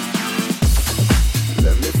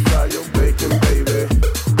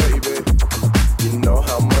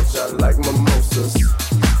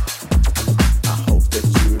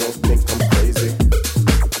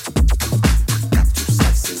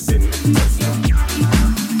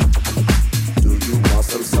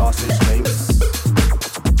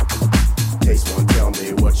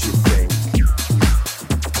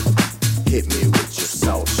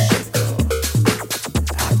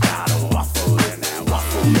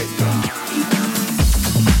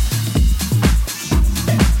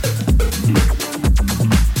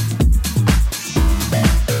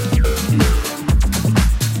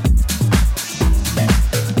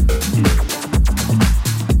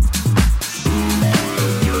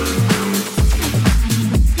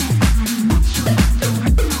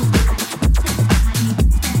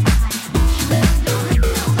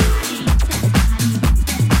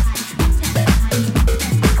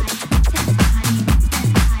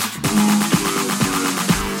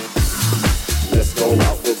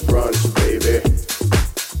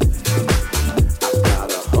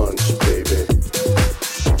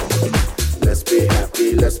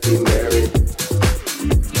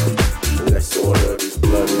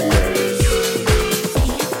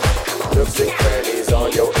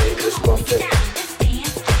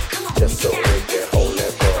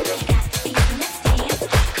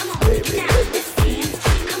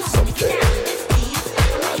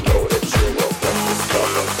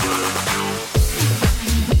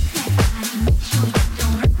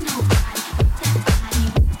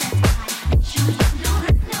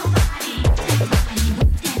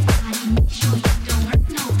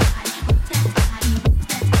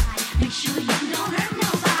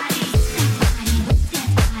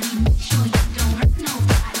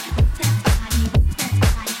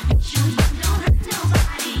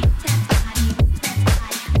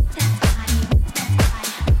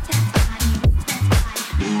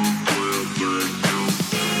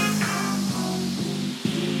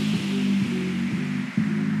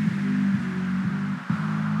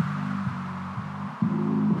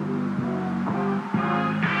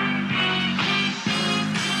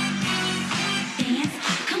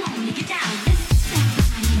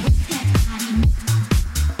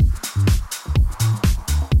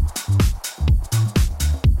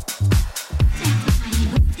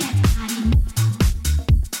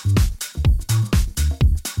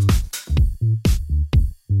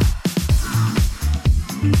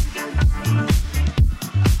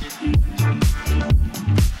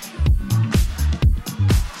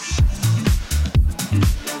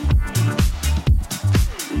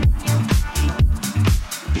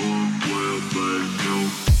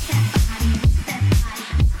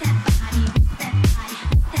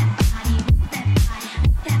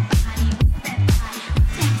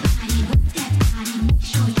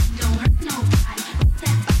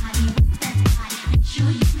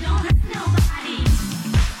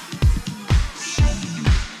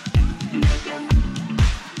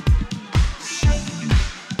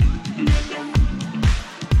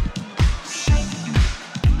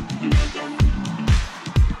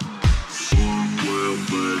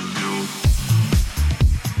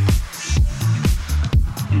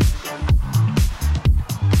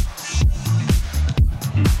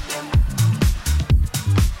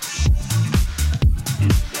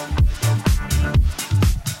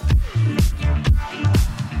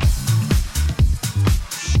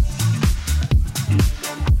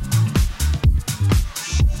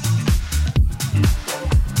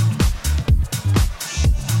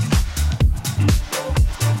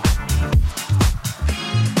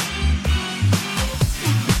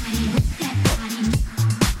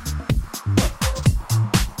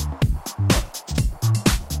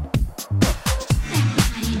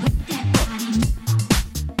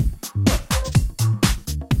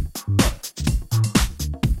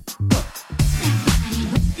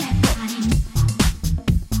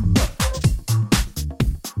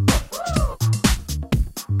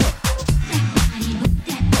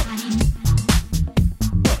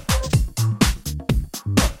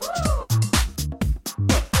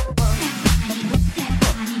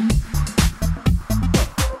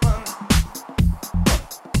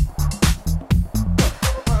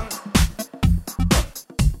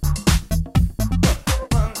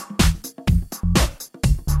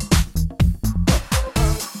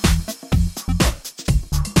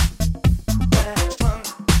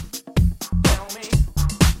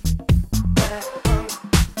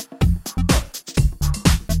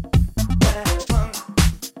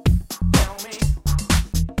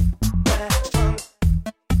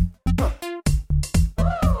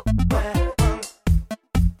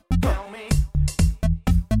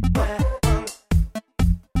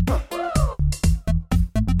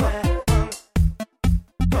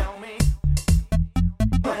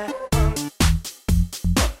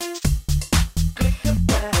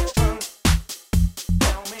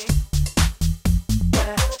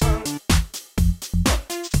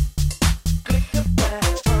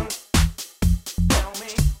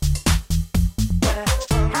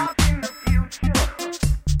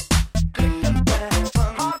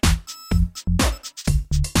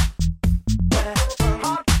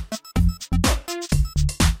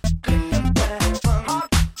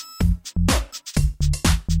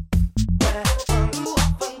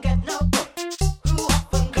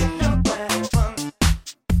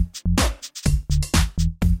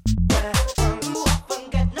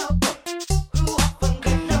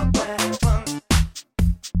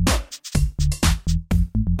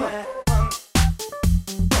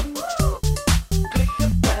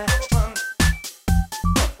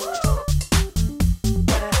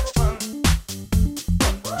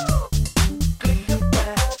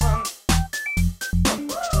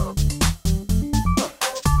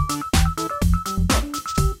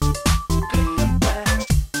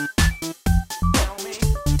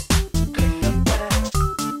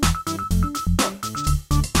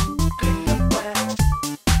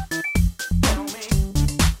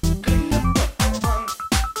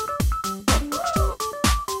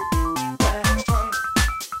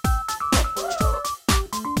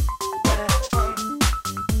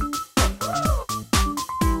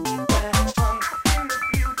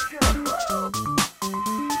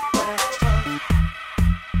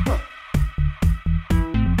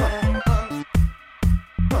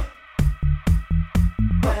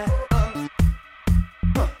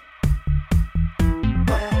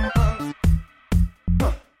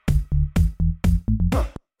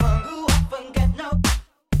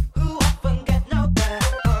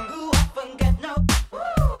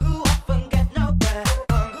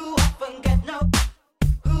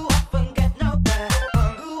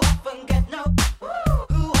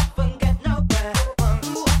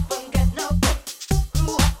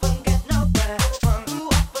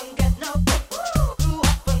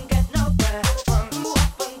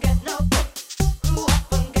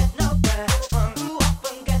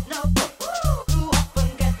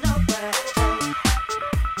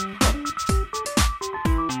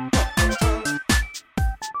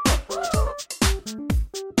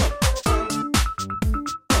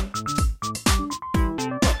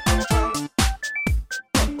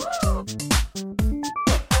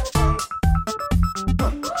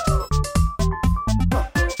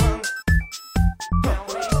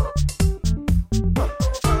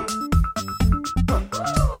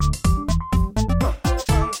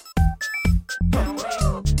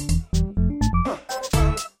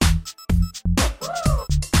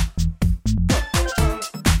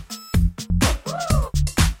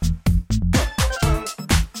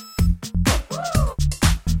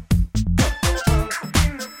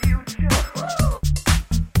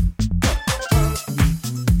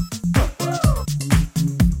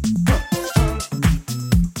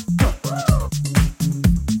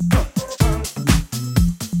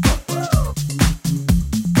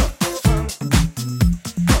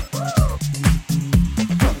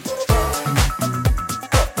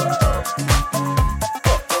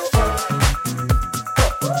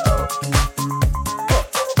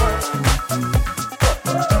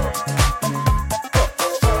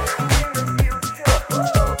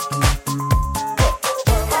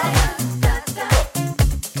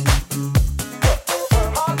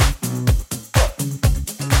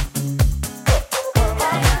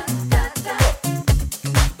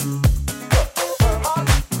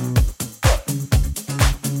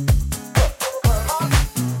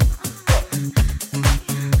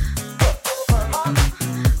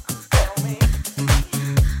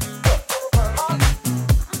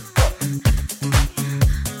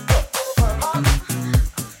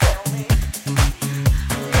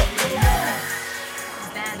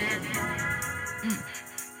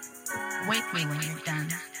wake me when you're done.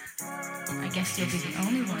 I guess you'll be the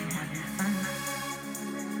only one having fun.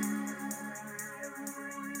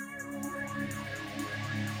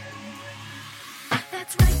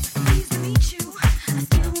 That's right, pleased to meet you. I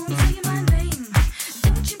still won't tell you my name.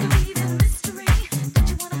 Don't you believe in mystery? Don't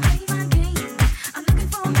you wanna play my game? I'm looking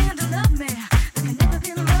for a man to love me, like I've never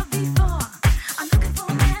been loved before. I'm looking for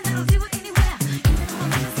a man that'll do it anywhere, even on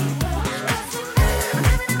a fantasy world. 'Cause tonight I'm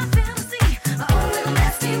living in a fantasy, my own little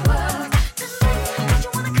nasty world. Tonight, don't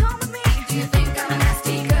you wanna come with me? Do you think I'm a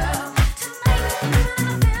nasty girl? Tonight, I'm living in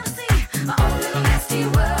a fantasy, my own little nasty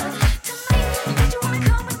world. Tonight, don't you wanna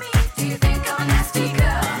come with me? Do you think I'm a nasty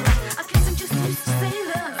girl? I guess I'm just used to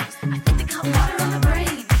sailors. I think they got water on the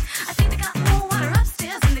brain. I think they got more water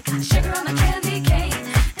upstairs and they got sugar on the candy cane.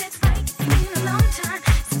 That's right, it's been a long time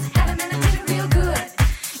since I had a man that did it real good.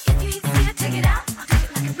 If you ain't seen it, take it out. I'll do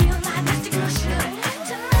it like a real live nasty girl should.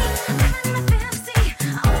 Tonight, I'm living in a fantasy,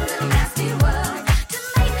 my own little nasty world.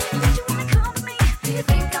 Tonight, don't you wanna come with me? Do you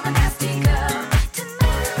think I'm a nasty girl?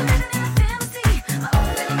 Tonight, I'm living in a fantasy, my own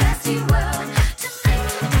little nasty world. Tonight,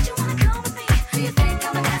 don't you wanna come with me? Do you think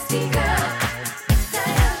I'm a nasty girl? Da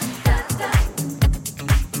da da da.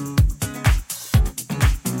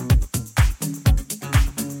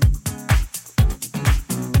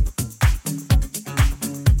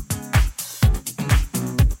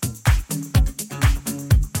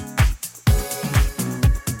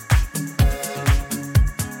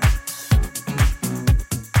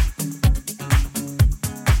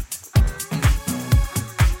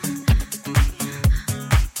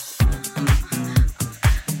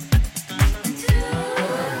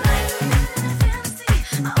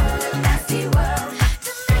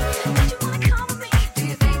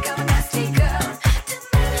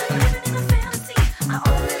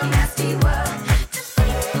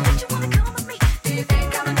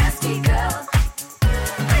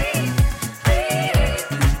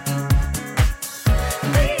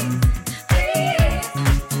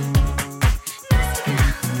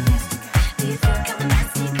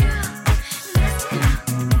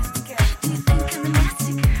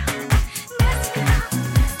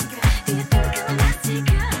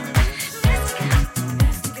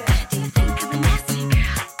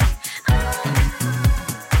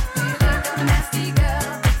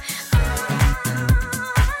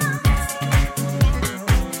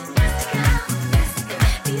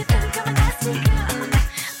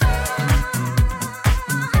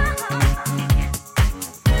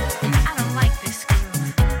 I don't like this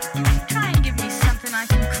groove. Try and give me something I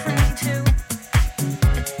can cling to.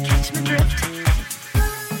 Catch my drift.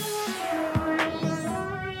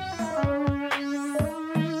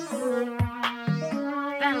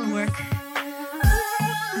 That'll work.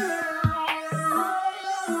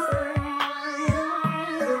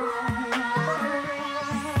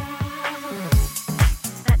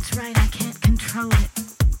 That's right, I can't control it.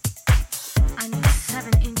 I need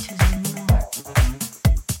 7 inches or more.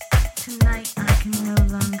 Tonight I can no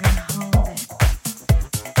longer hold it.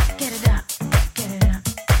 Get it up,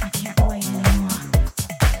 I can't wait anymore.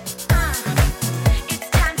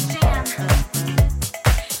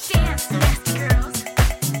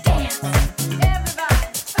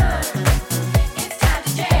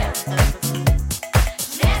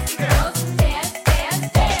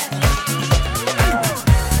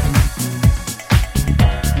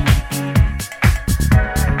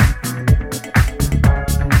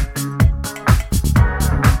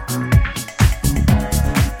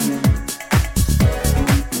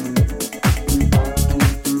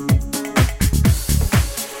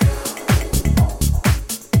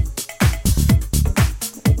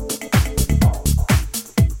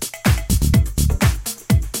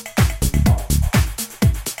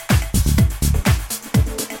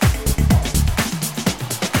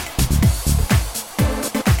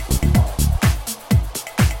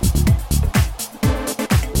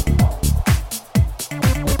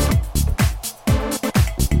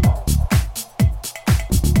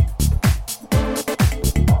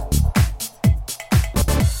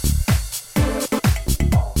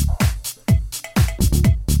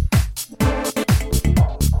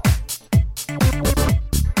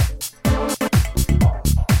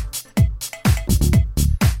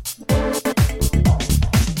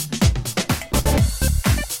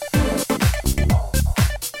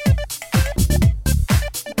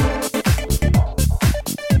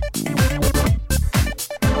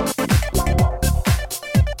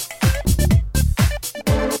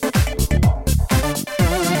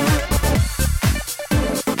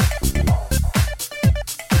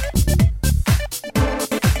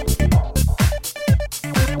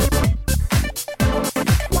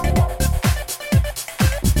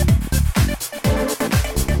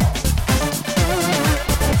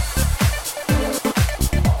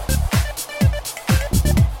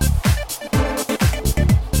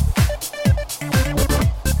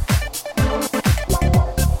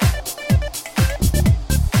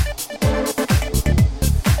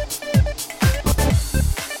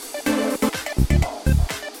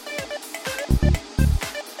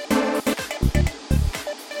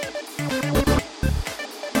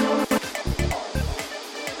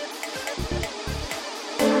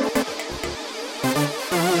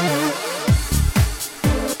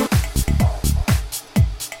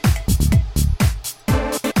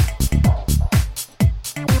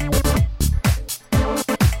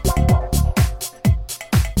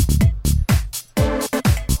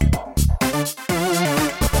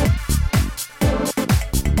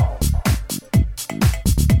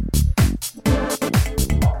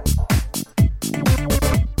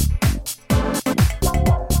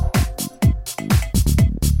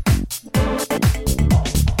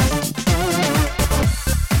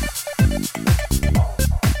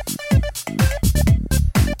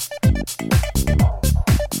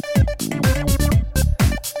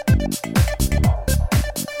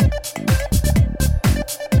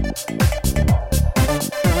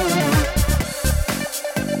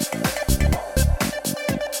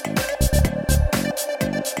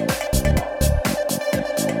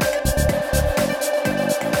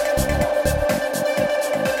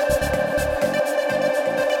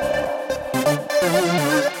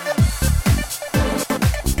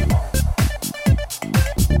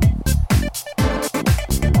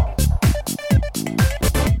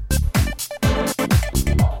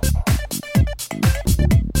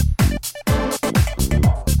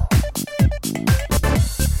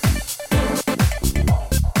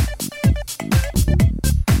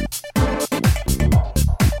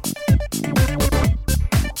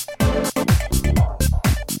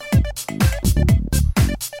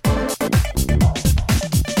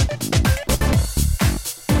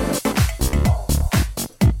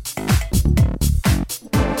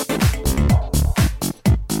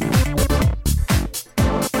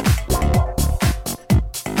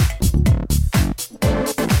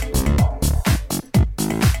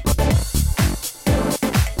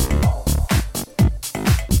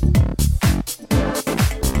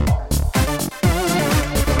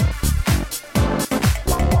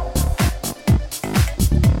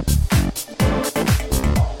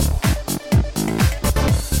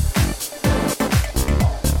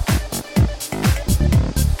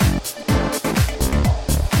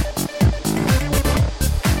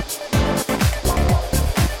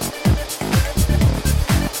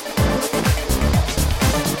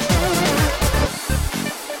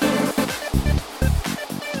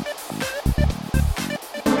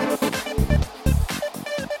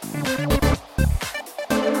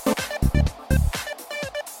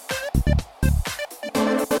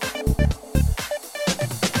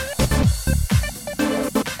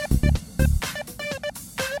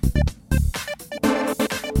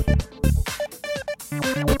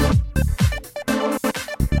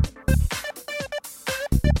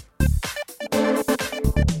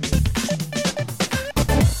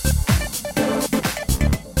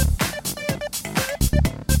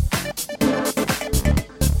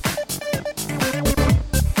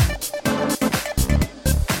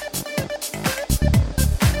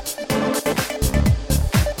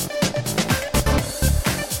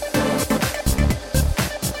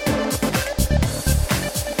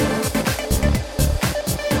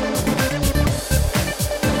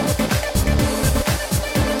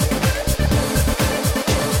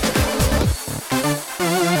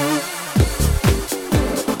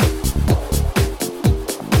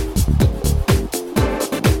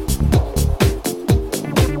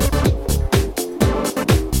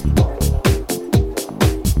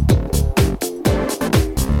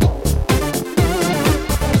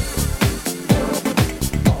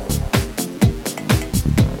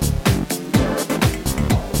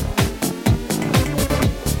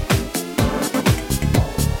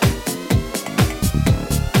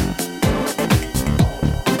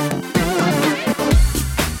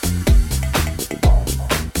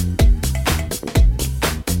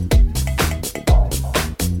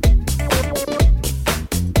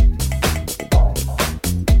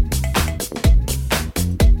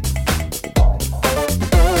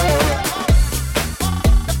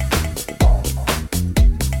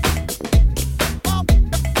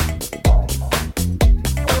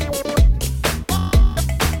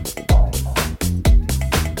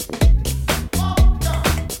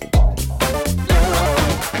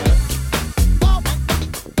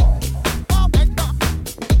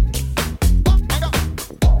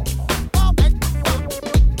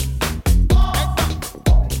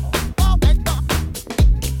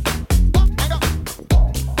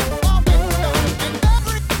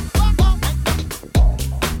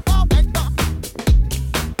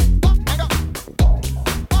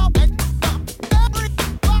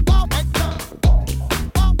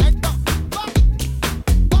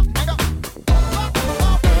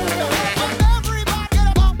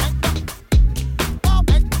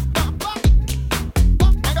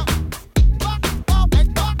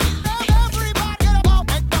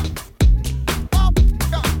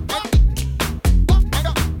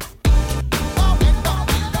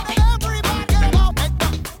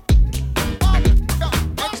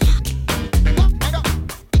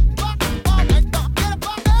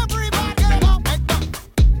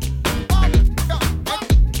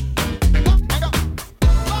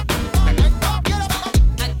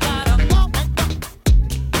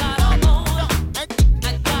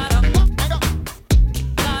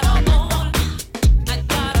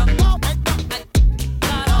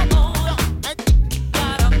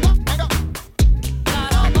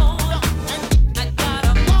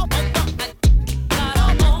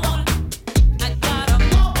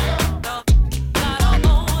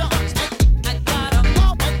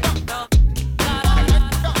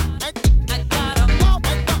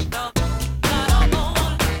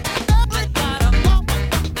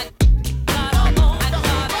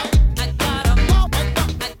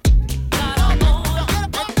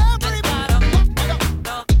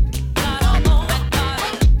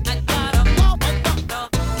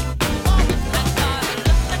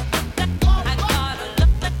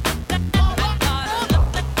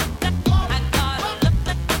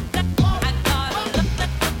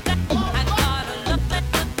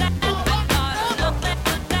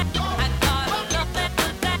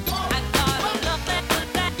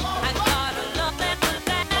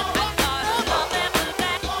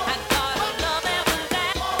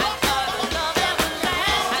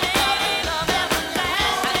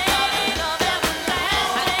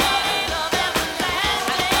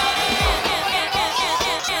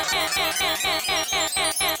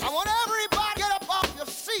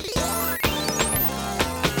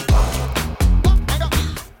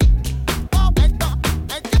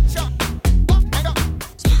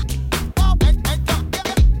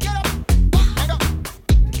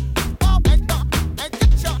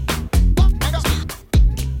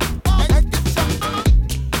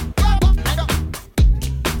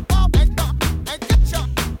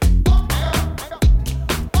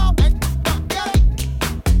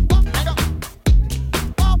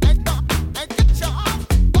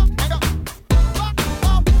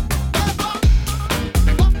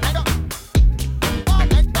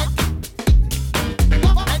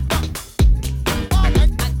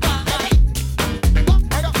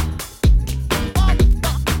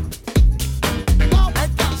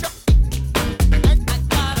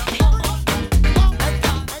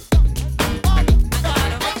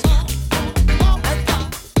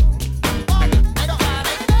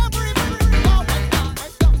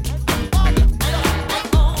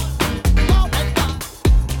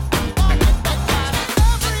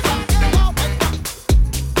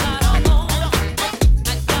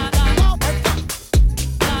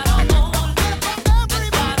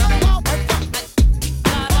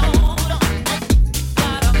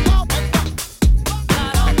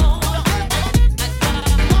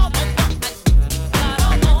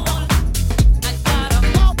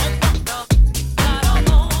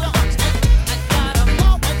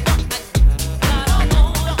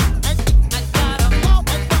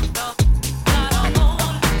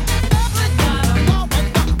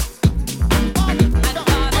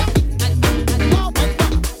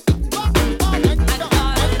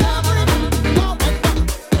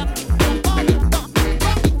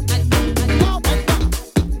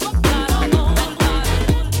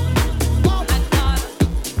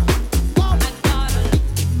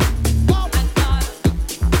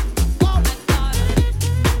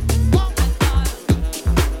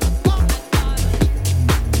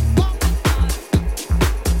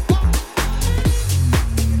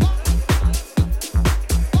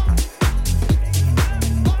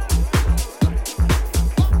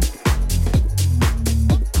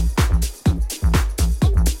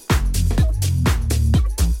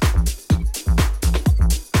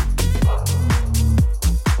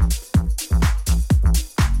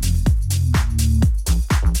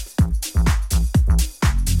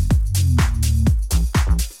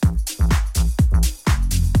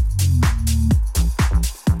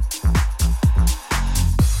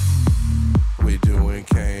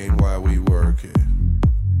 work it.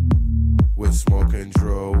 We're smoking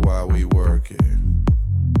dro while we work it.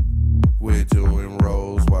 We're doing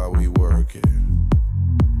rolls while we work it.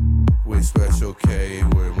 We special K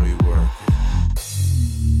when we work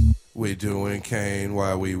it. We're doing cane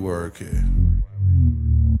while we work it.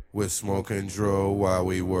 We're smoking dro while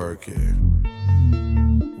we work it.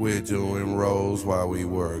 We're doing rolls while we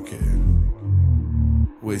work it.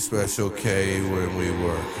 We special K when we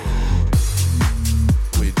work it.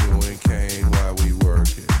 We doing cane while we work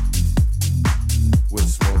it.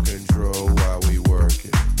 We're smoking dro while we work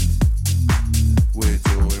it. We're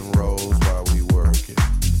doing rolls while we work it.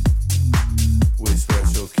 We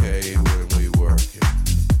special K when we work it.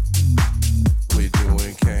 We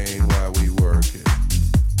doing cane while we work it.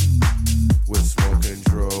 We're smoking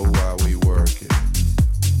dro while we work it.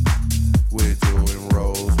 We're doing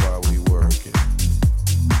rolls while we work it.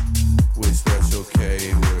 We special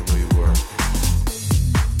K when we work it.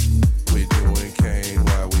 We doing cane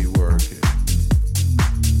while we work it.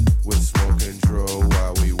 We're smoking dro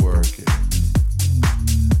while we work it.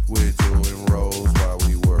 We're doing rolls while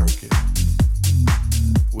we work it.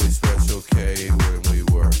 We special K when we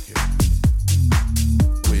work it.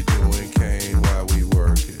 We doing cane while we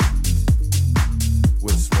work it.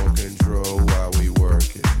 We're smoking dro while we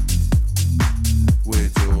work it. We're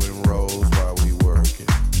doing rolls while we work it.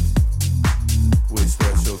 We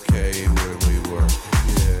special K when we work it.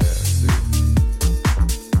 Yeah, see.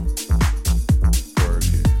 Work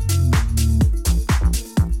it.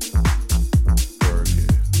 Work it. Work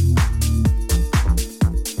it.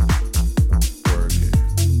 Work it. Work it.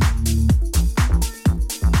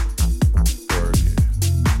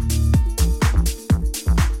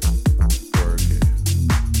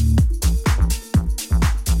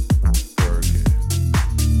 Work it.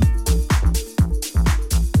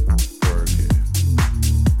 Work it.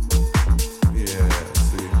 Yeah,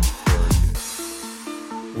 see, work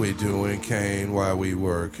it. We doing cane while we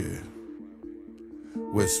work it.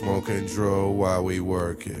 We're smoking dro while we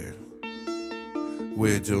work it.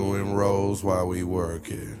 We're doing rolls while we work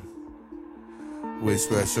it. We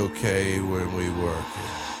special K when we work it.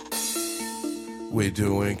 We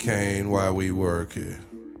doing cane while we work it.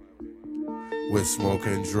 We're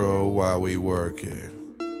smoking dro while we work it.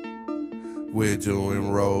 We're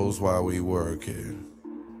doing rolls while we work it.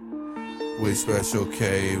 We special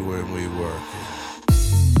K when we work it.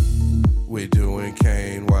 We doing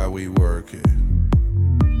cane while we work it.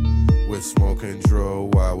 We're smoking dro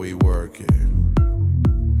while we work it.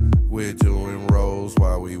 We're doing rolls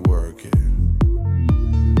while we work it.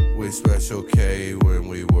 We special K when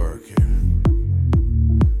we work it.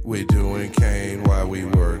 We doing cane while we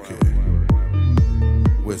work it.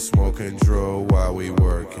 We're smoking dro while we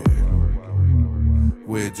work it.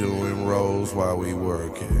 We're doing rolls while we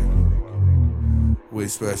work it. We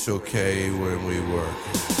special K when we work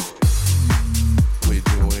it. We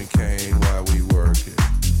doing cane while we work it.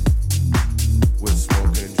 We're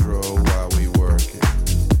smoking dro while we work it.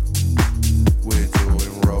 We're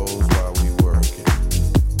doing rolls while we work it.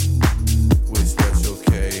 We special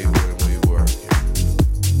K when we work it.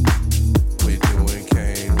 We doing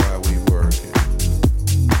cane while we work it.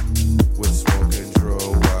 We're smoking dro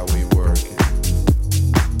while we work it.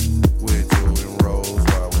 We're doing rolls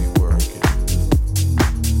while we work it.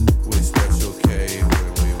 We special K when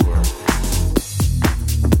we work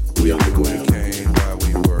it. We on the ground. Cane while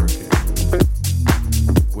we work it.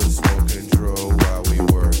 We're smoking dro while we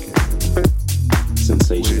work it.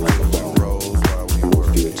 Sensation like a Doing fall. rolls while we No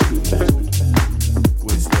work fear it. to be found.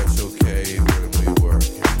 We special K when we work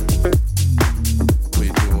it. We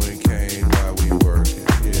doing cane while we work it.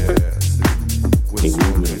 Yeah, see. We're A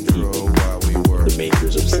movement smoking of dro people, while we work the it.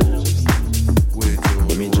 makers of sound. We're doing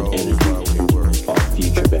Image and rolls while we work energy it. are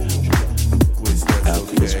future bound. We special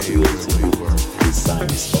Alchemist K when creates we work it. the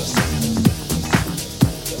science of sound.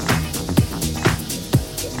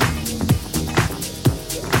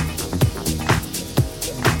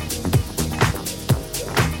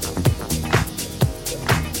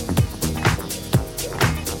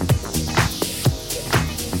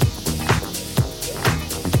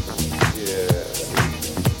 Yeah,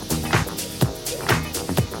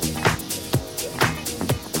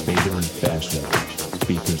 Fader and fashion,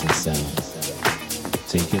 speakers and sound.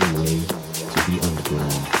 Take it away to the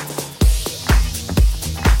underground.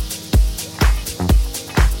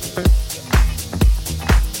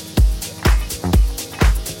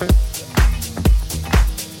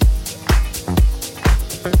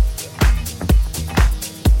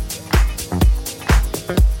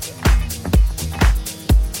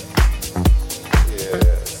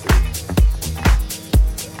 yeah, see.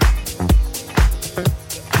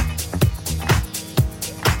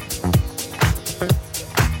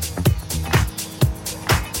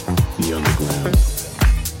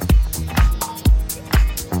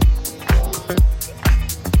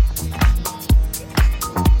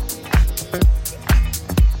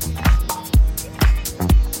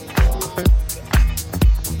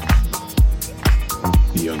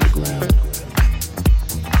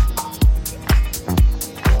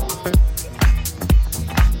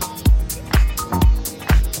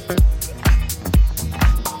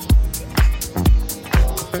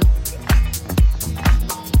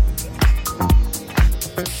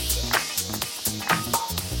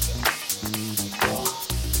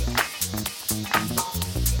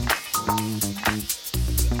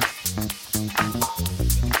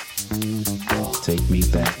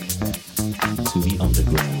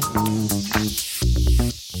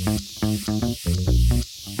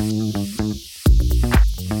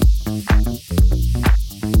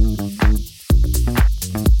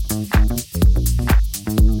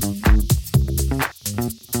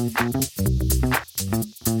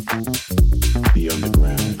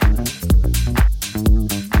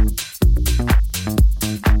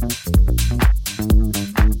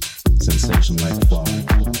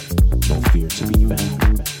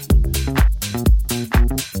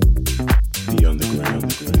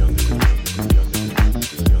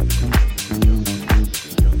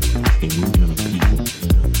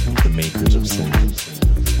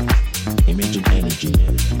 dimension energy,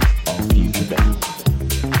 all future bound.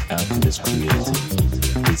 Alchemist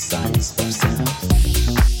created the science of sound.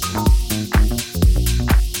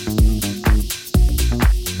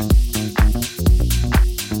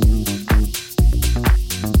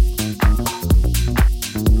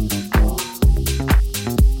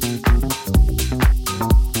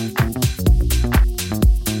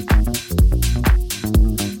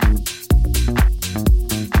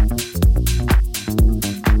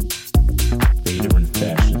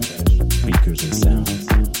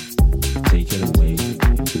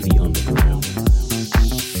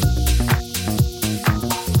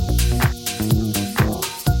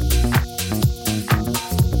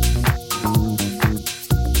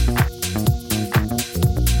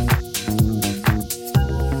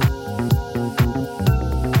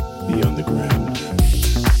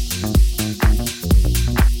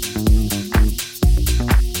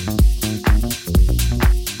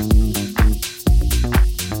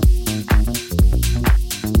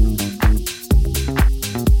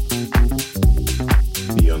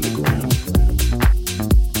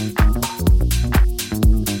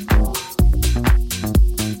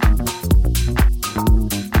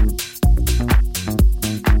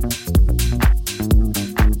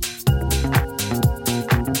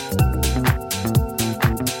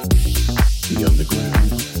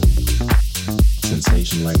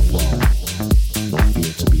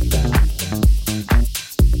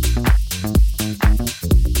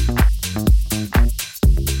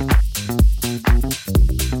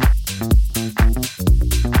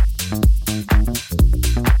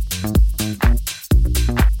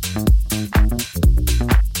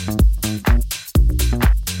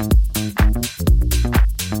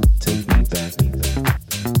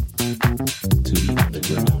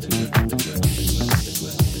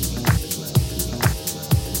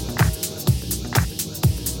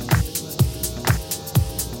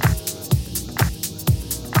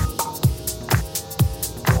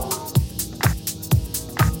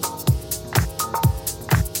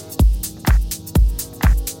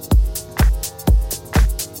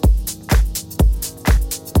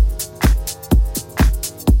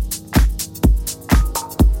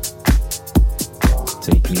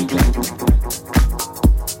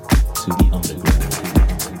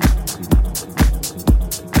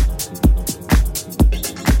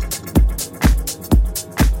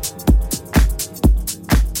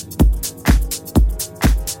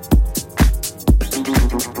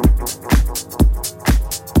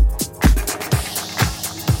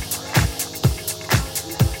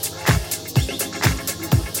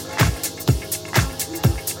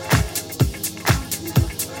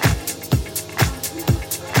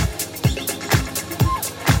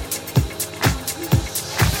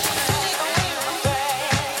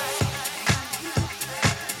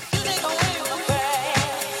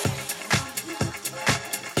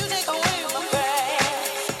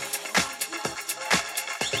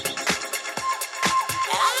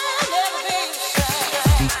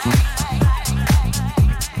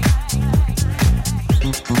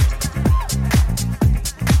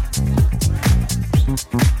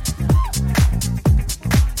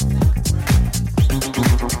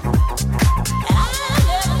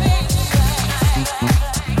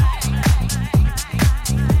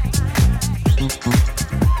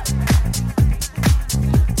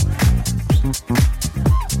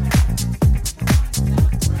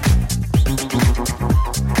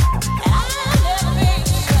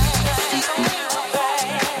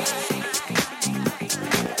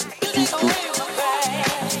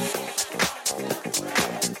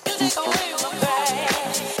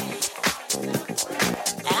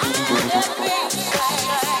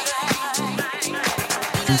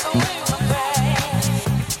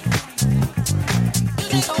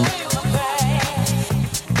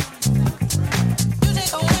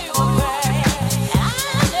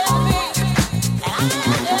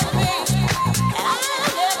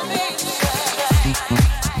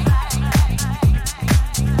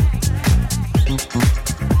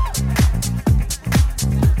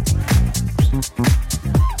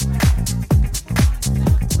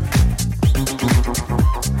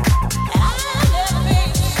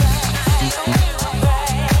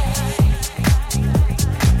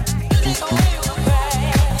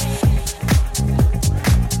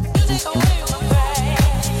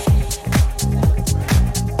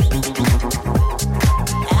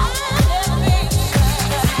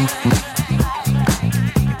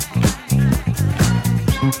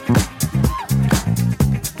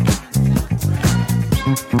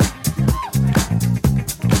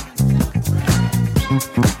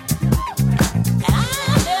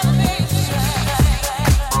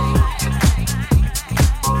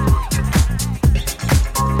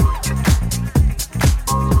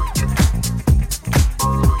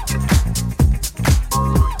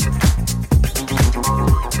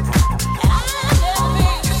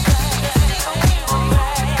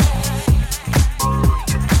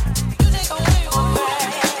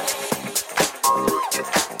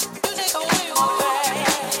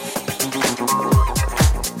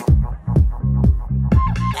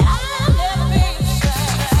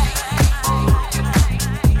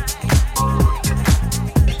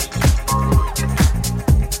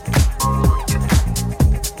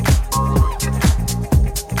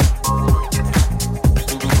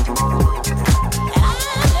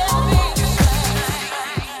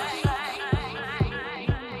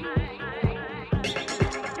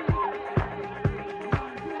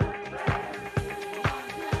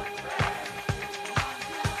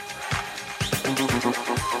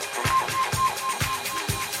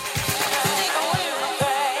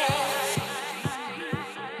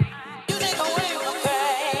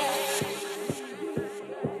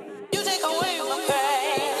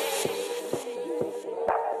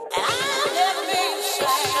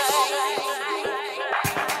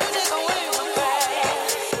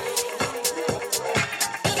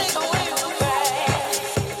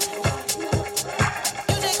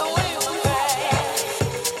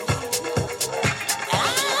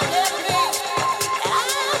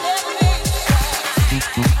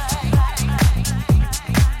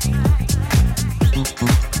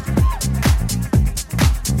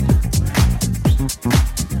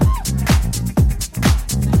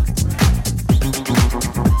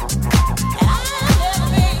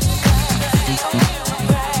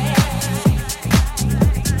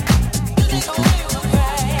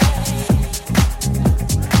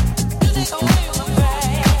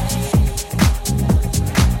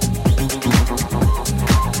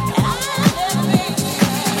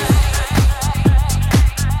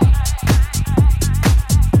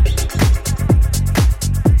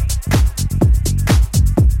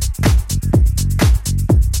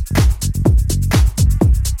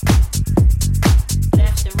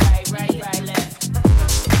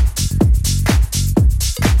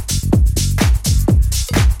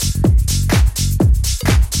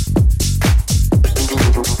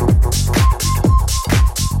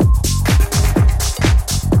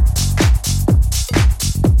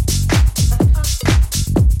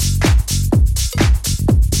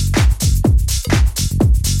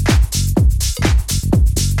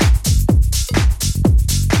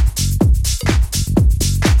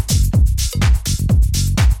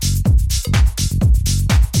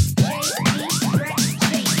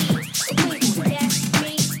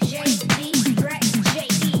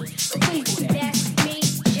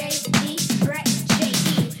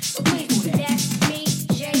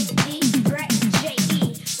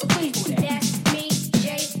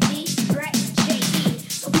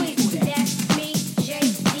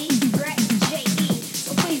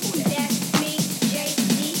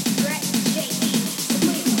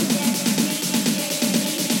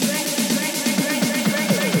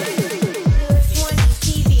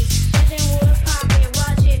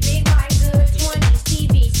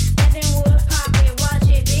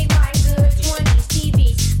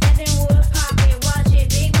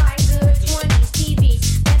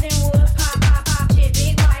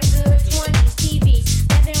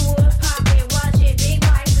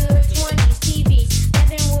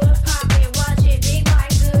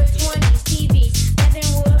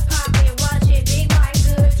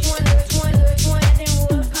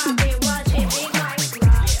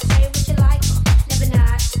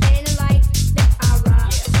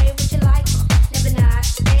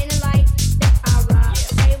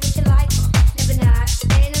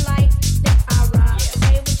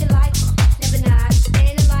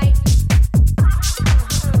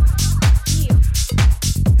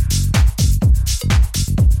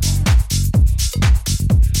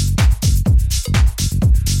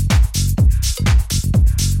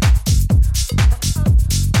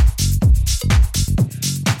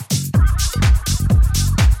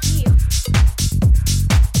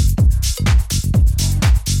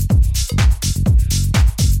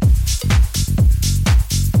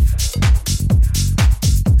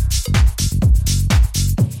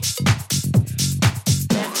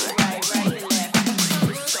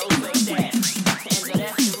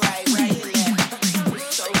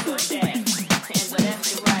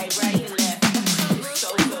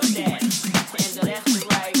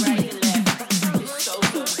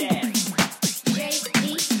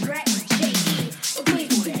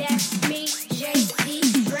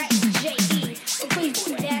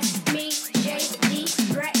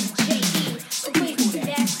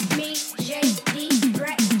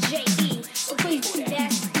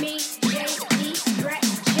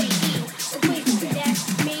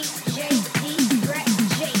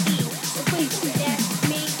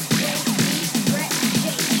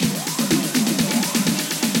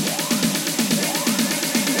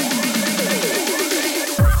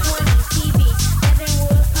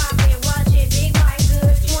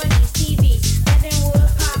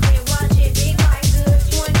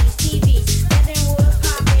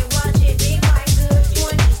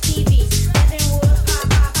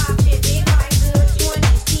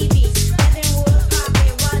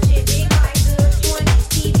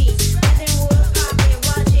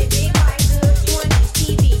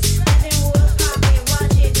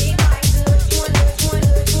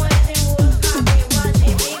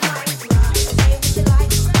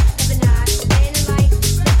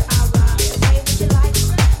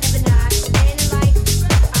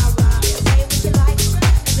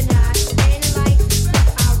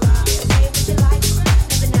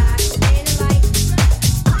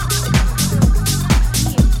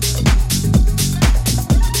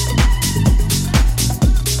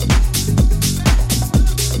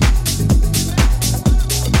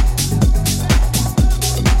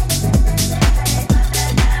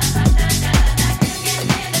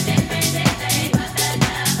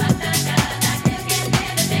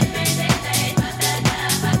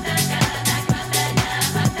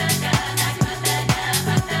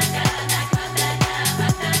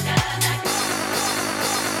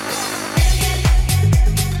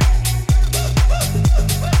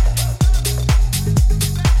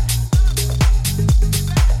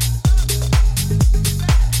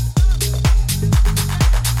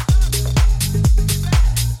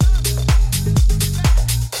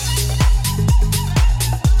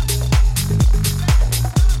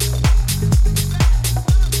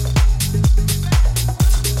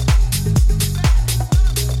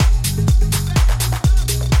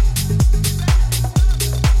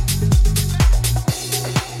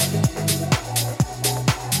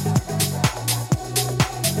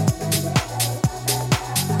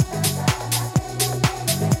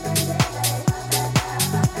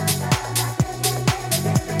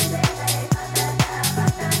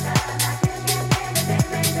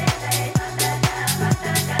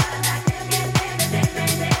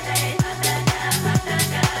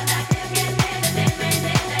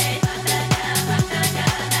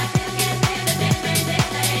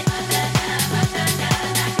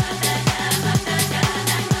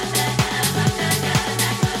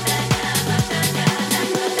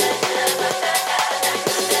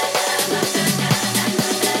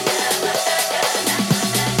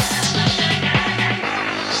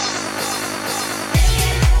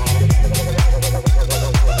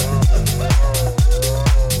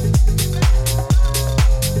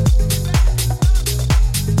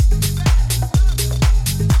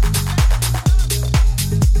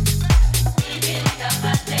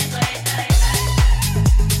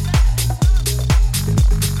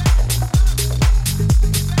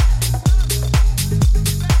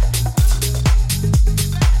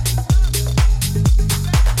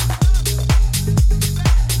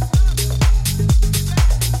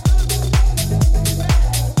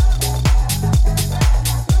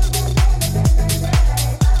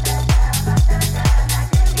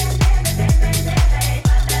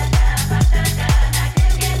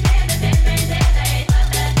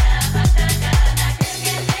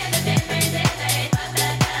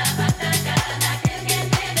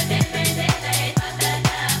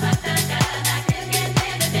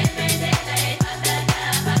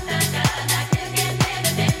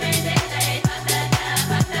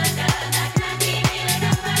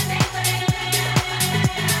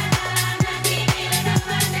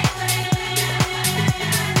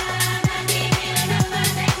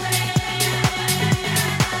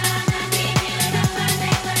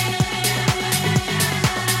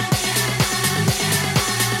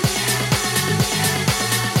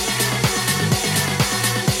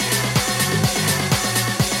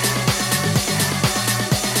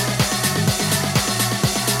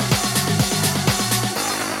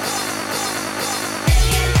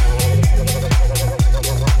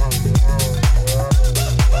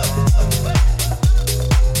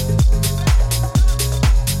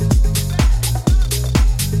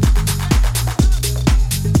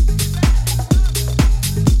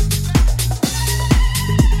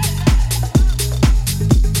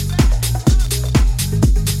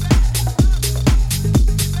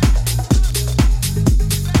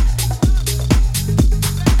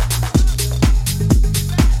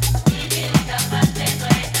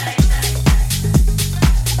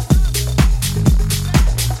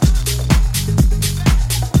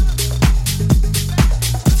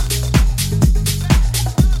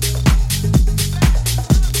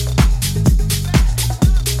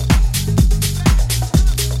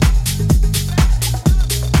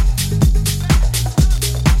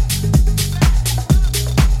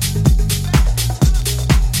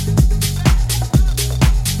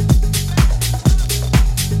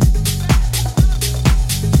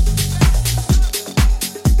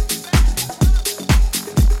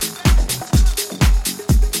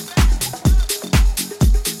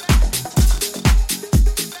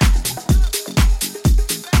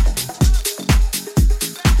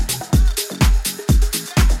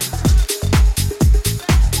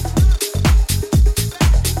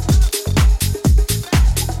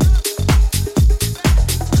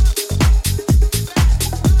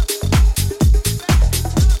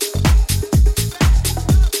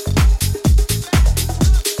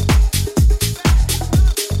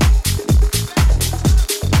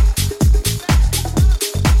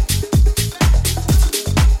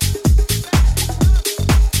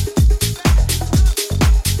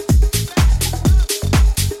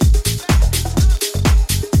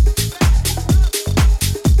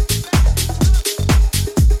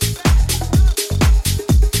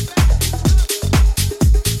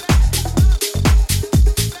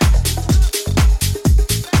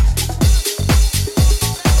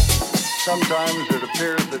 Sometimes it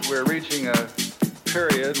appears that we're reaching a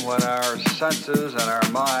period when our senses and our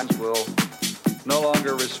minds will no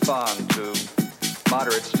longer respond to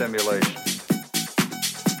moderate stimulation.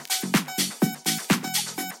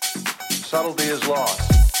 Subtlety is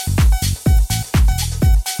lost.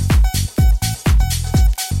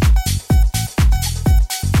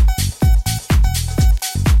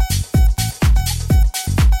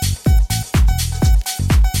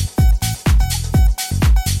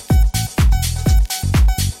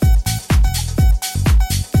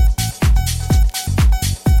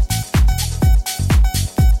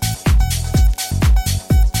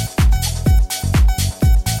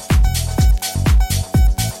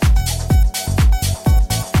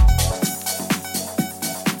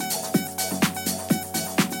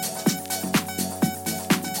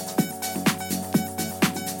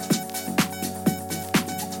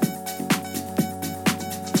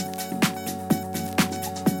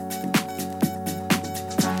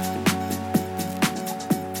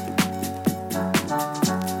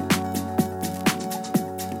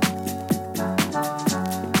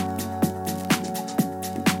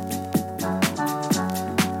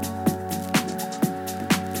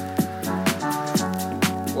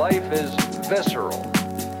 Life is visceral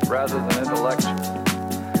rather than intellectual.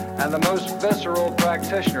 And the most visceral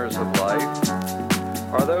practitioners of life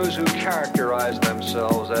are those who characterize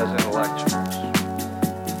themselves as intellectuals.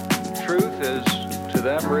 Truth is to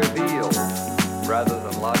them revealed rather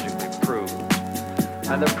than logically proved.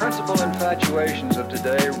 And the principal infatuations of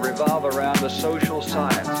today revolve around the social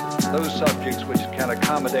sciences, those subjects which can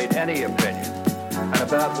accommodate any opinion, and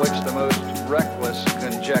about which the most reckless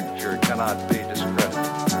conjecture cannot be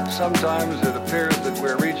discredited. Sometimes it appears that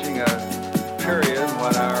we're reaching a period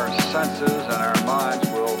when our senses and our minds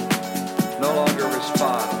will no longer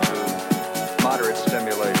respond to moderate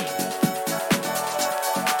stimulation.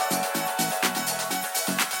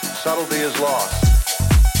 Subtlety is lost.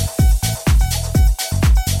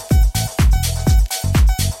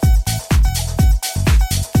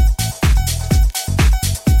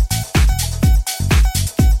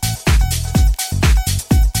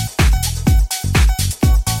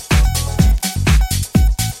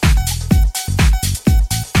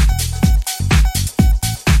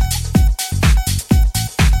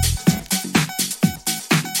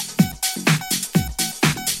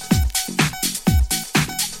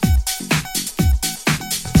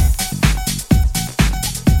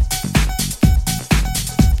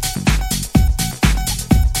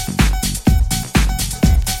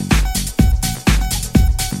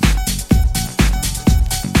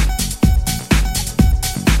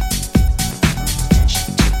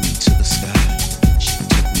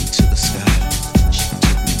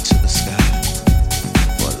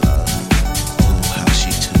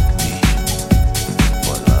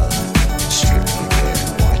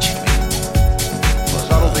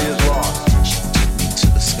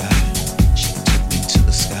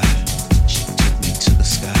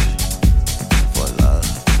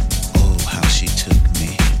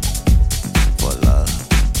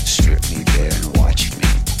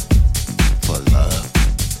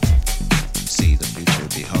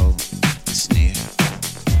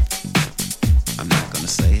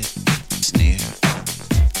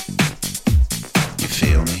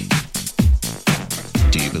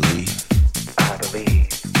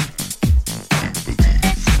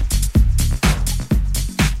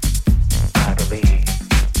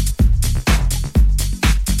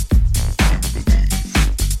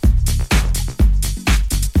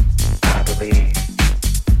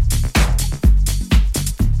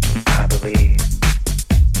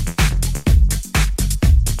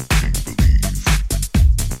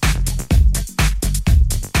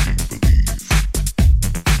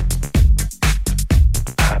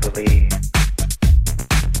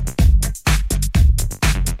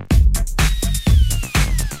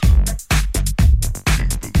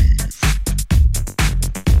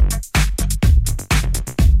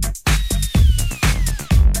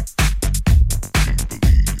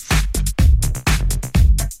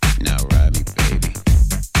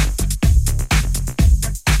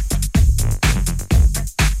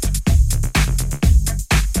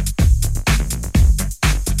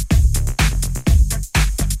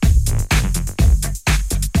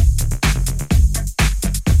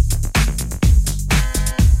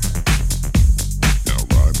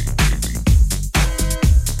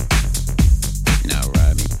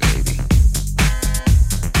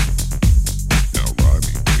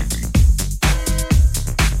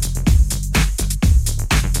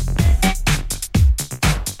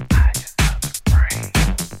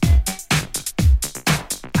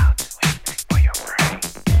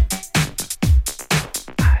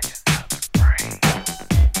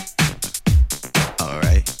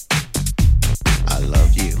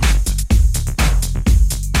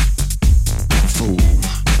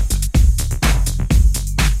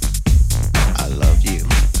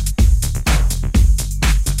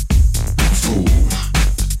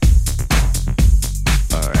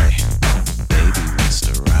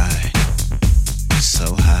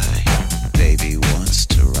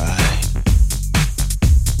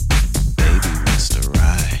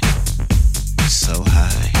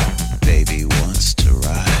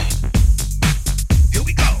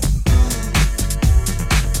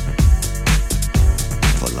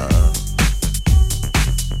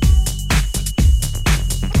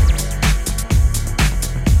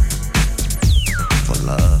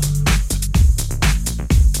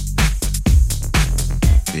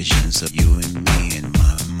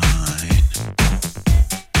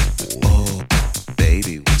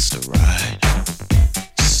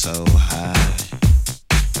 so high.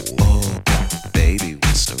 Oh, baby,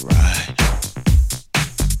 what's the ride?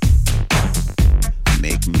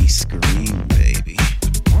 Make me scream, baby.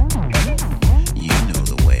 You know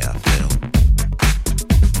the way I feel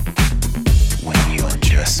when you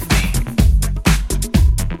undress me.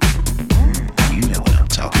 You know what I'm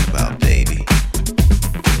talking about, baby.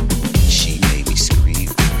 She made me scream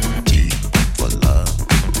deep for love.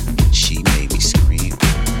 She made me scream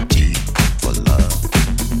deep for love.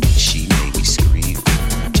 She made me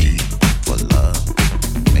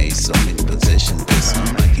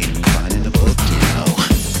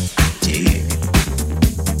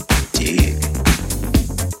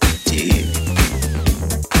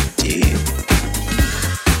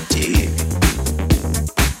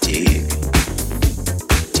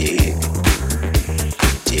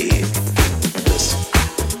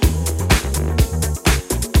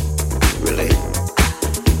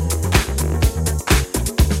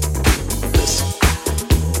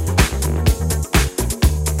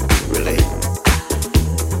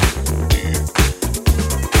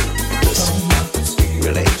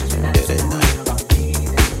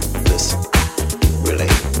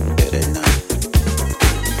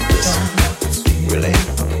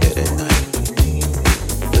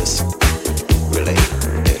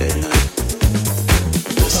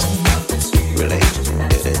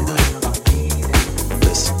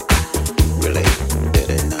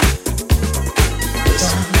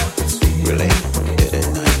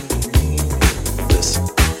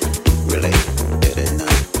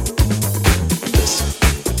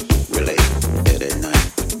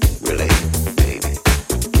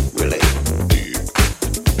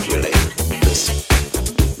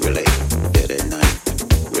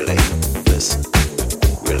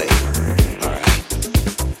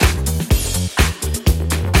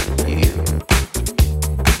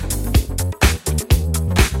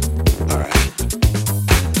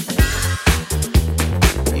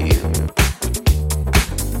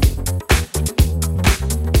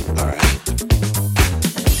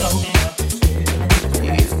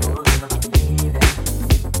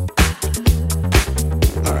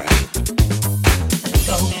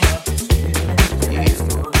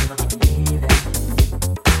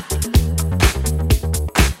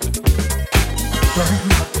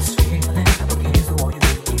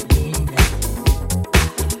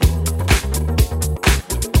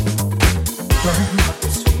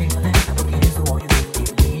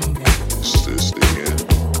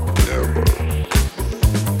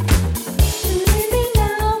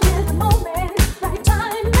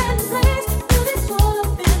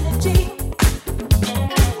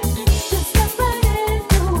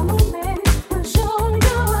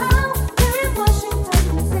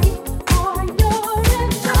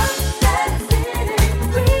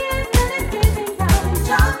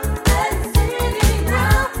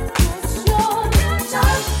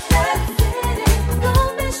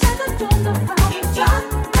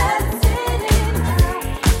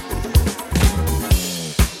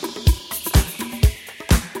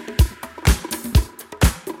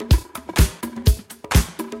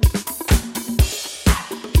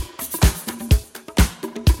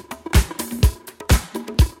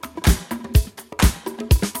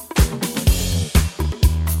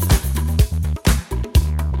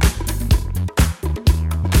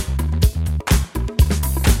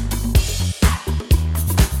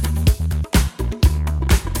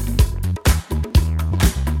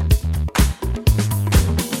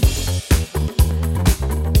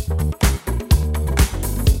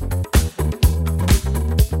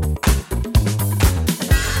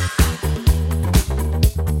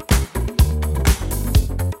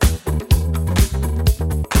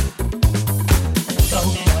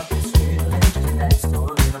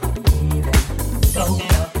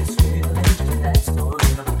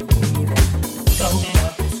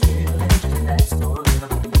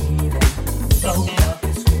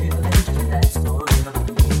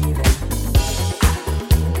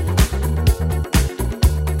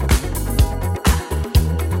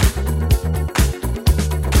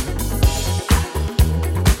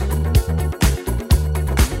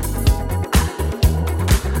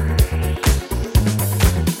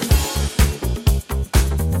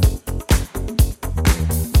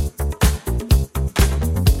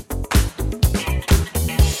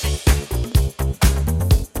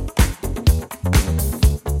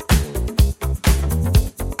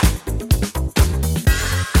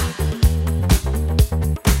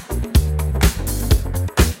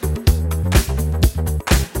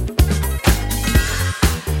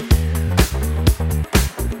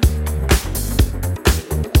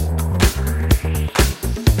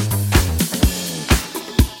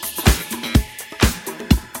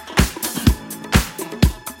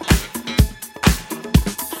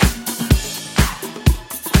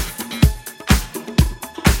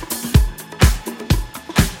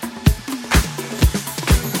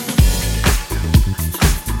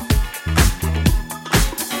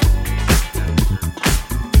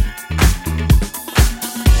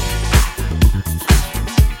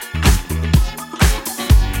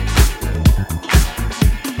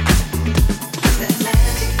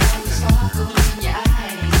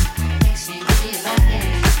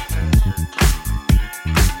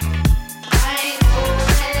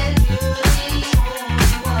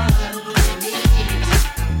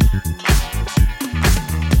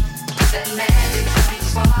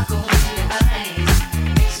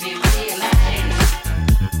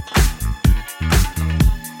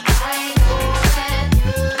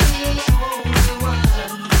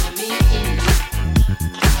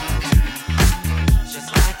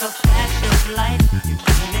light. You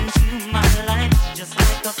came into my life just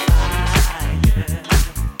like a fire.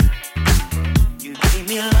 You gave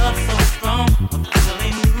me love so strong, a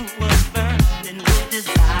feeling you were burning with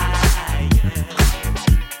desire.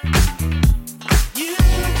 You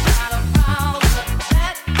got a power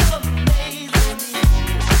that amazes me.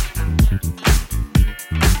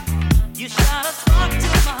 You shot a spark to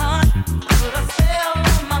my heart, put a spell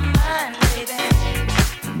on my mind, baby.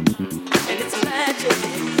 And it's magic.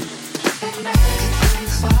 That magic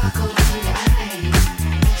sparkle in your eyes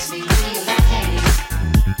makes me realize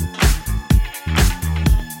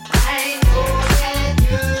I know that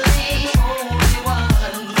you're the only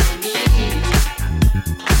one for me.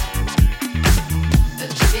 The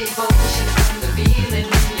devotion from the feeling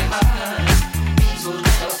in your heart means we'll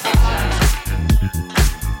never part.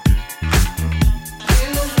 You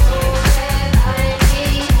know that I'm the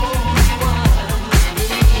only one for me.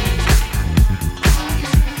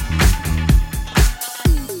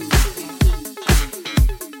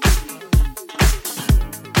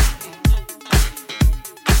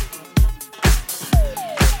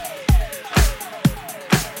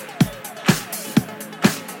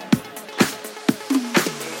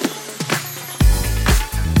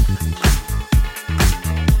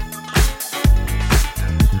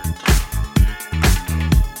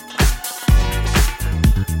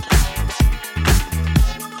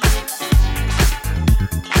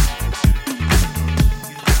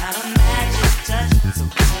 Got a magic touch, so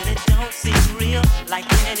good it don't seem real, like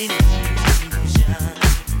an illusion.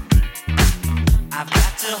 I've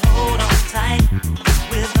got to hold on tight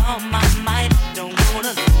with all my might, don't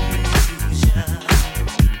wanna lose ya.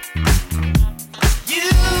 You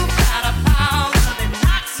got a power that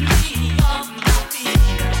knocks me off my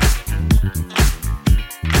feet.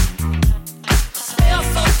 A spell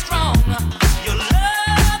so strong, your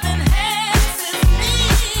love enhances me.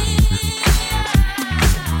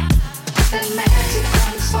 That magic from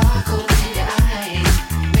the sparkle in your eyes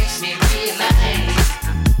makes me realize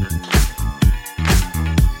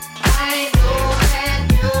I know that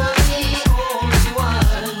you're the only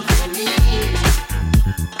one